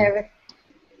it. I have it.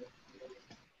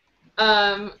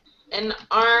 An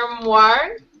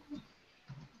armoire.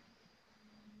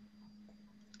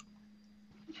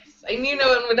 Yes, I knew no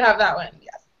one would have that one.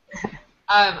 Yes.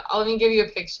 Let me give you a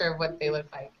picture of what they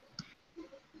look like.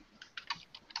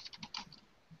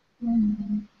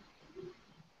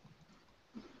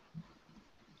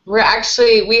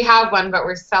 We have one, but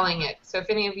we're selling it. So if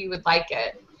any of you would like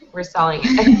it, we're selling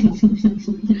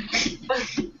it.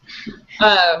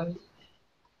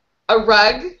 A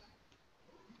rug.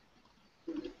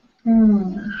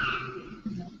 Hmm.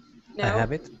 No. I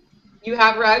have it. You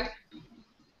have rug.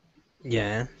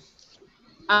 Yeah.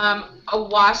 A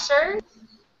washer.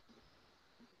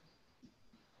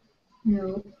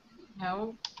 No.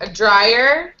 No. A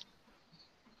dryer.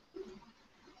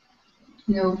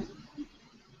 No.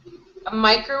 A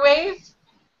microwave.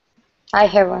 I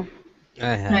have one.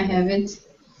 I have I it. have it.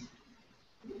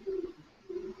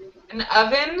 An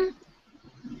oven.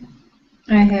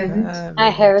 I have it. I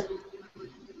have it.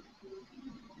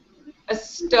 A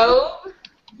stove.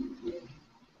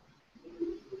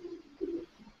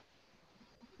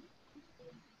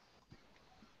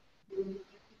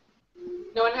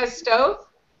 No one has stove.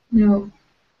 No.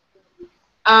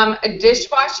 A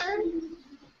dishwasher.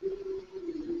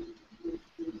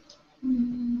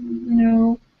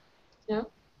 No.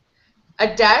 No.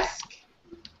 A desk.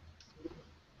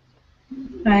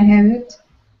 I have it.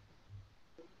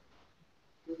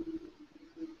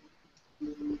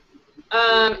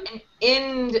 An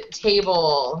end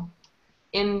table.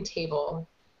 End table.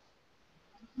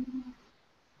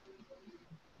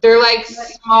 They're like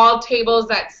small tables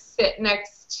that sit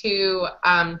next to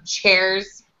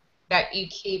chairs that you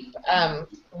keep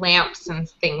lamps and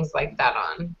things like that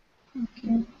on.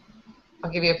 Okay. I'll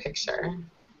give you a picture.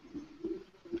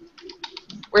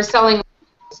 We're selling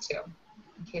those too,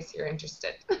 in case you're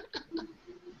interested.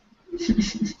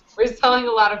 We're selling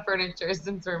a lot of furniture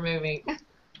since we're moving.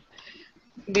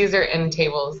 These are end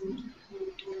tables.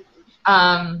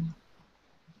 A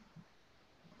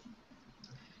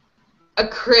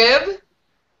crib.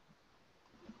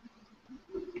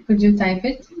 Could you type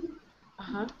it?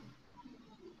 Uh-huh.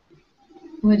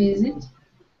 What is it?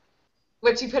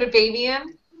 What you put a baby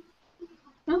in?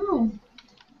 Oh.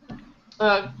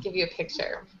 I'll give you a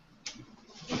picture.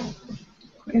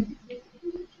 Crib.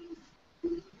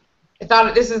 I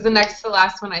thought this is the next to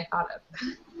last one I thought of.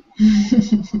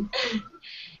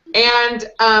 And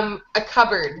a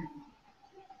cupboard.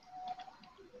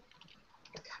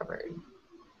 A cupboard.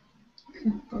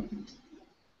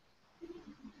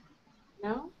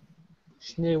 No?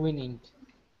 Schnee winning.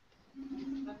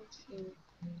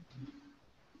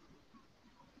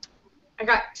 I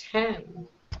got 10.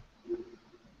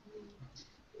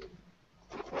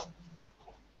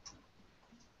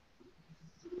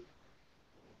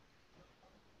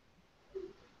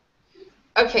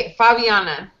 Okay,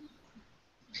 Fabiana.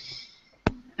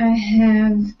 I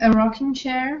have a rocking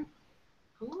chair.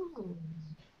 Ooh.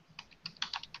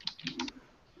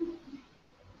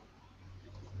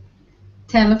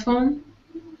 Telephone.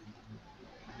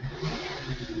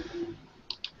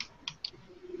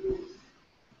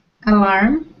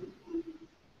 Alarm.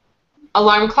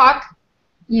 Alarm clock?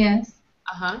 Yes.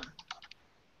 Uh-huh.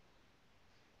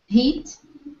 Heat. Say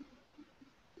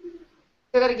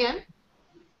that again.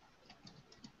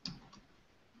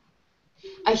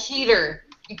 A heater.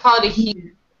 You call it a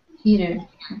heater. Heater.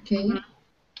 Okay.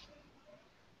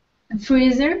 A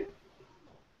freezer.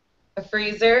 A A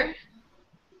freezer.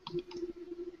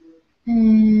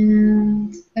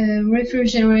 And a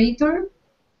refrigerator.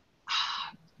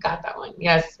 Got that one.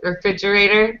 Yes.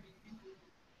 Refrigerator.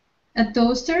 A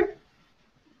toaster.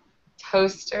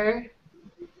 Toaster.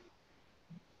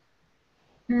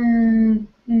 And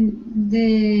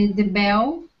the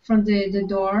bell from the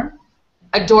door.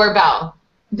 A doorbell.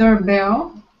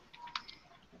 Doorbell.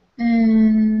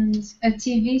 And a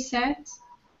TV set.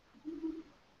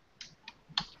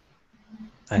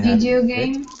 Video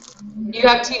game. You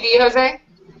have TV, Jose?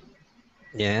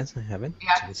 Yes, I have it.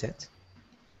 Yeah. TV set.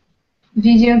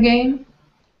 Video game.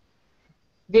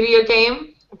 Video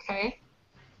game. Okay.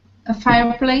 A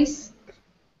fireplace.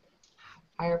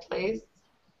 Fireplace.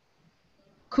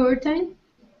 Curtain.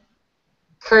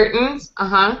 Curtains.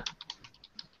 Uh-huh.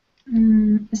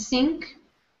 A sink.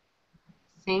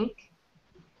 Sink.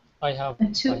 I have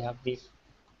this.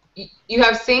 You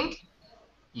have sink?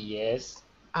 Yes.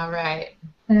 All right.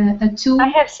 A tube. I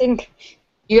have sink.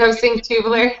 You have sink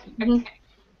tubular? Mhm.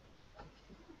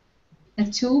 A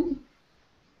tube.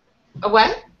 A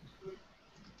what?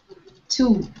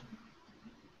 Tube.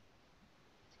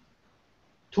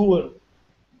 Tool.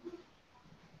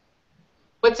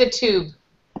 What's a tube?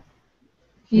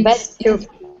 Bathtub.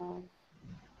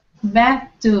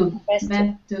 Bathtub. Bathtub.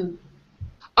 Bathtub.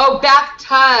 Oh,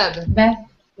 bathtub.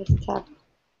 Bathtub.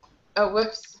 Oh,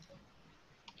 whoops.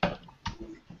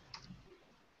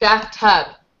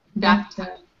 Bathtub.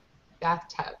 Bathtub.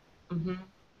 Bathtub.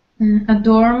 A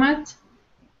doormat.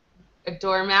 A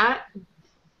doormat.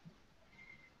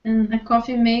 A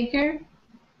coffee maker.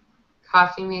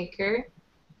 Coffee maker.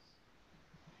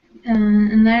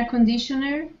 An air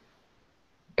conditioner.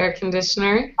 Air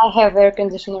conditioner. I have air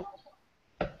conditioner.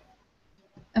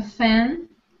 A fan.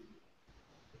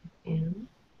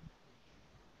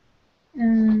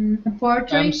 And A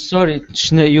portrait. I'm sorry,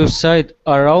 Shne, you said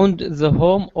around the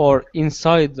home or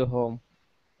inside the home?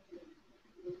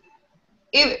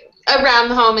 around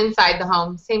the home, inside the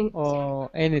home. Same. Oh,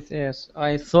 anything else?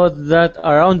 I thought that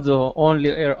around the home, only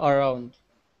around.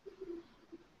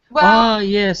 Well,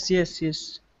 yes.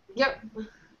 yep.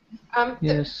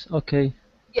 Yes, okay.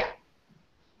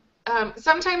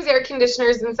 Sometimes air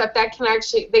conditioners and stuff that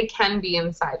they can be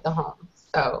inside the home.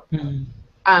 So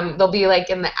they'll be like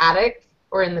in the attic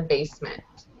or in the basement.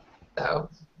 So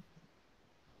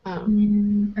A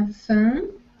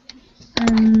fan.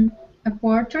 A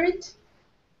portrait.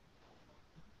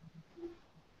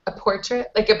 a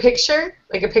portrait, like a picture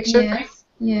frame.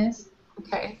 Yes.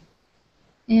 Okay.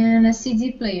 And a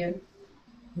CD player.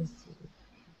 Let's see.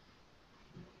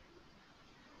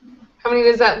 How many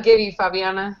does that give you,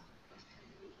 Fabiana?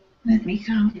 Let me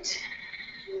count.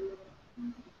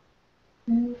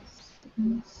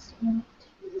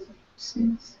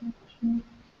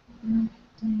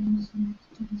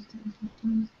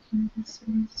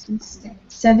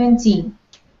 17.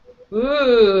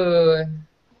 Ooh.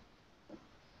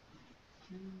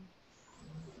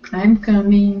 I'm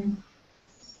coming.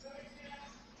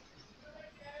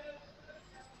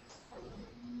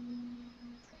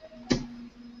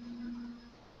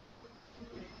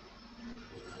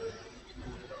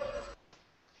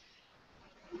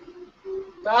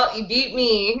 Well, you beat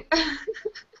me.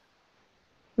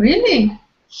 Really?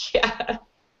 Yeah.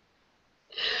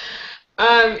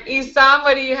 Isam,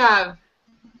 what do you have?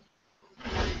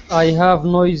 I have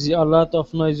noisy, a lot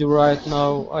of noisy right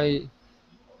now.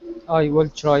 I will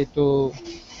try to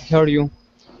hear you.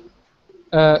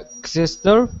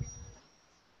 Sister?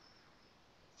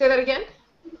 Say that again.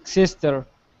 Sister.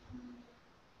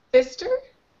 Sister?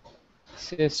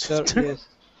 Sister, yes.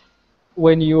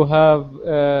 When you have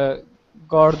a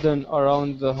garden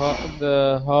around the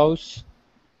house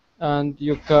and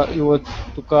you want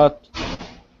to cut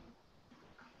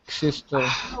sister.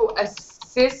 Oh, a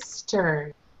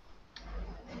cistern.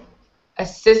 A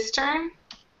cistern?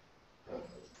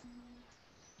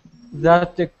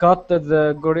 That cut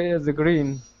the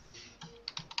green.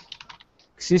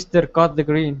 Sister cut the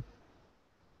green.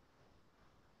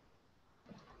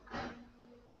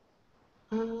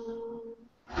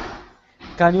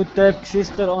 Can you tap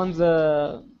sister on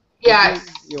the? Yes.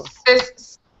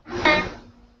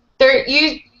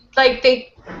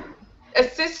 A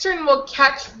cistern will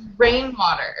catch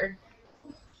rainwater.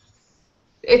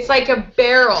 It's like a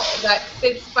barrel that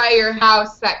sits by your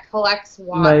house that collects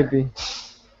water. Maybe.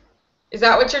 Is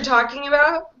that what you're talking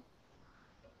about?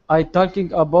 I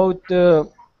talking about the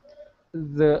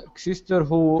sister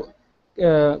who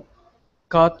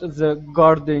cut the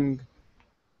gardening.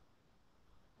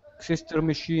 Sister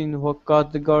machine who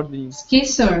cut the gardening.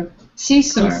 Scissor.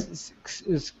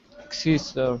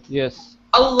 Sister, yes.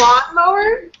 A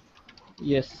lawnmower?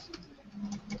 Yes.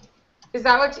 Is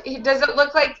that what, does it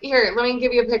look like? Here, let me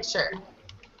give you a picture.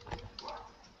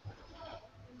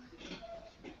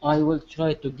 I will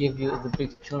try to give you the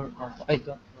picture of, I don't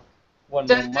know, one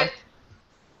Does moment.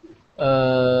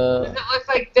 does it look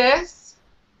like this?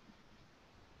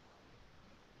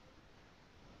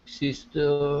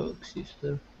 Sister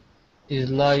is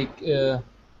like,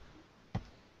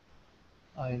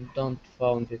 I don't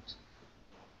found it.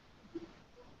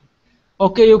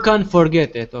 Okay, you can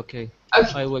forget it, okay.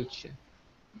 Okay. I will check.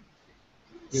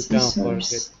 You can forget.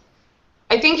 Scissors.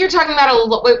 I think you're talking about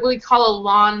what we call a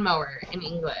lawnmower in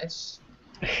English.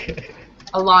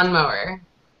 A lawnmower.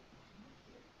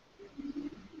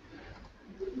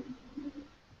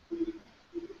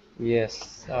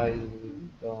 Yes, I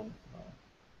don't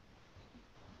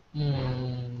know.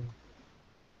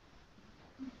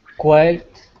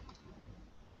 Quilt,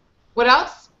 What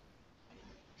else?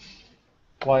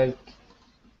 quilt,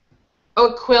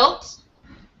 Oh, a quilt?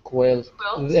 quilt.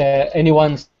 Quilt?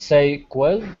 Anyone say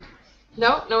quilt?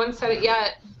 No, no one said it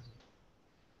yet.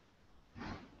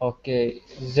 Okay,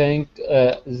 zinc,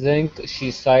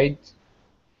 she said,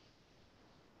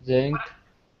 zinc, What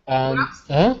and, else?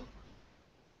 huh?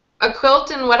 A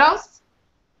quilt and what else?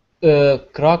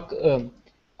 Crack,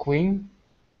 queen,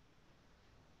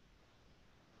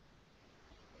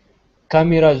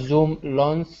 camera zoom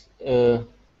lens,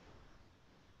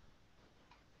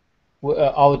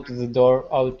 out the door,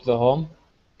 out the home,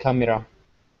 camera.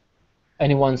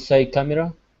 Anyone say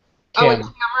camera? Oh, a Cam.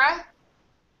 camera?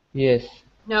 Yes.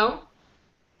 No.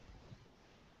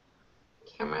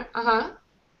 Camera. Uh-huh.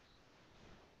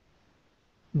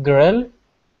 Grill.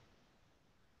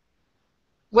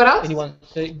 What else? Anyone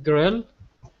say grill?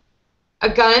 A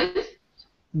gun?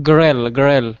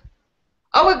 Grill.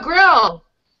 Oh, a grill.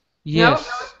 No, no one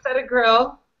Yes. said a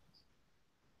grill.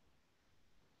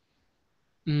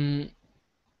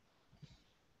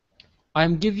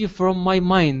 I'm give you from my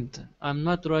mind. I'm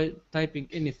not typing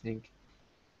anything.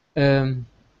 I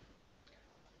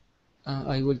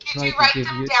will Did try you to write give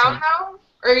them you down some. though?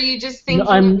 Or are you just No, thinking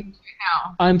of it right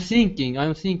now? I'm thinking,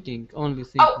 only thinking.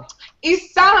 Oh,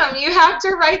 Isam, you have to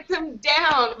write them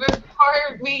down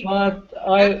before we. But That's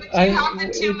what you have the 2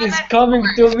 it is minutes coming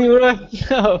for. to me right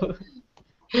now.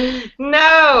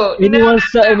 No, Anyone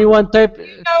type? You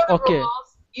know the Okay.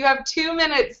 rules. You have 2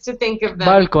 minutes to think of them.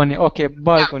 Balcony. Okay,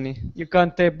 balcony. You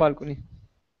can type balcony.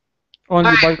 Only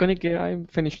All right. balcony. Okay, I'm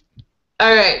finished.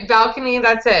 All right, balcony,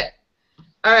 that's it.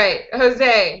 All right,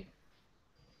 Jose.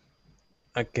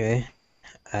 Okay,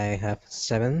 I have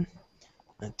 7.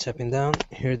 I'm tapping down.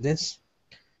 Here it is.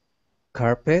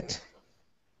 Carpet,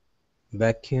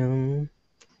 vacuum,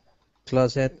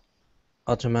 closet,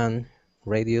 ottoman,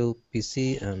 radio,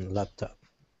 PC, and laptop.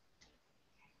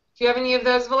 Do you have any of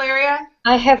those, Valeria?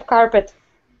 I have carpet.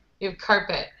 You have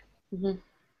carpet. Mhm.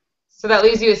 So that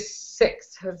leaves you with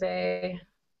 6, Jose.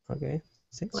 Okay,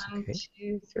 6. 1, Okay.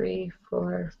 2, 3,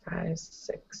 4, 5,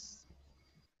 6.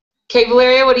 Okay,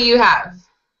 Valeria, what do you have?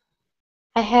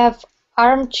 I have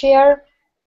armchair,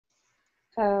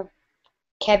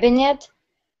 cabinet,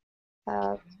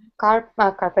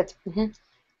 carpet,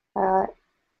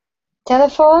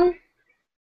 telephone.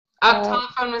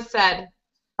 Telephone was said.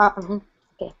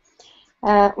 Okay.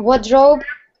 Wardrobe.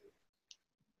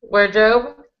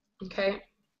 Wardrobe. Okay.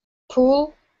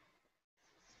 Pool.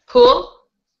 Pool.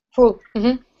 Pool.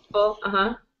 Pool.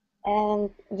 Uh-huh. And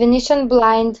Venetian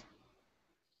blind.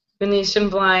 Venetian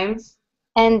blinds.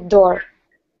 And door.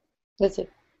 That's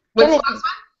it. What's the last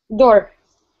one? Door.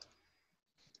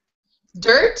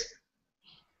 Dirt?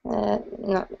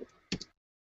 No.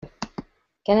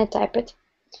 Can I type it?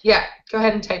 Yeah, go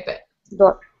ahead and type it.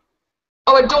 Door.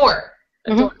 Oh, a door.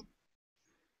 A door.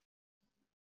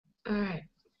 All right.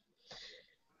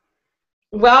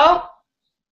 Well,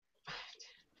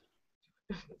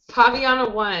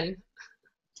 Fabiana won.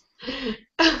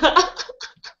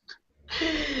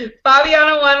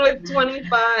 Fabiana won with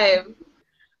 25.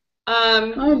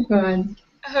 Oh, God.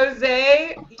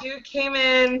 Jose, you came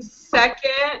in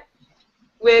second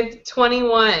with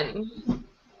 21.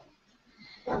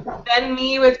 Then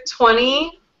me with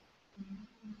 20.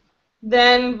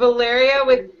 Then Valeria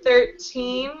with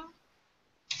 13.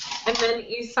 And then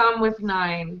Isam with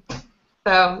 9.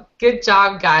 So good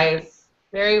job, guys.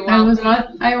 Very well.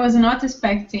 I was not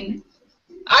expecting.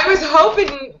 I was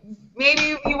hoping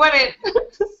maybe you wouldn't.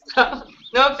 So,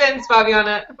 no offense,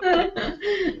 Fabiana.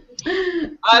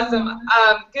 Awesome.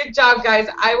 Good job, guys.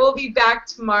 I will be back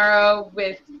tomorrow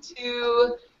with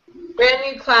 2 brand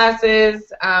new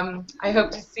classes. I hope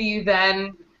to see you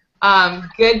then.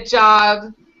 Good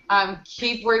job.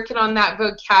 Keep working on that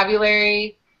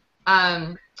vocabulary.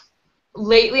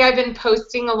 lately I've been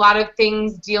posting a lot of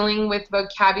things dealing with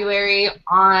vocabulary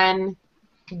on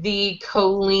the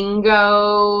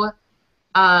Colingo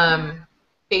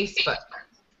Facebook.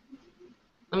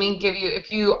 Let me give you,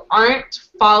 if you aren't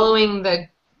following the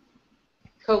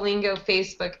Colingo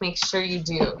Facebook, make sure you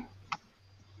do.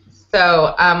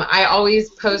 So I always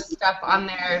post stuff on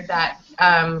there that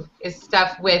is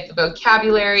stuff with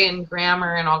vocabulary and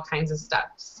grammar and all kinds of stuff.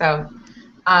 So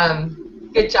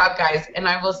good job, guys, and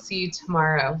I will see you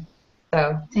tomorrow.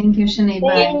 So Thank you, Sinead.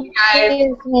 Bye. thank you,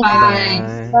 guys. Bye.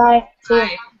 Bye. Bye. Bye. See you.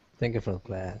 Bye. Thank you for the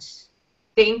class.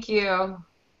 Thank you.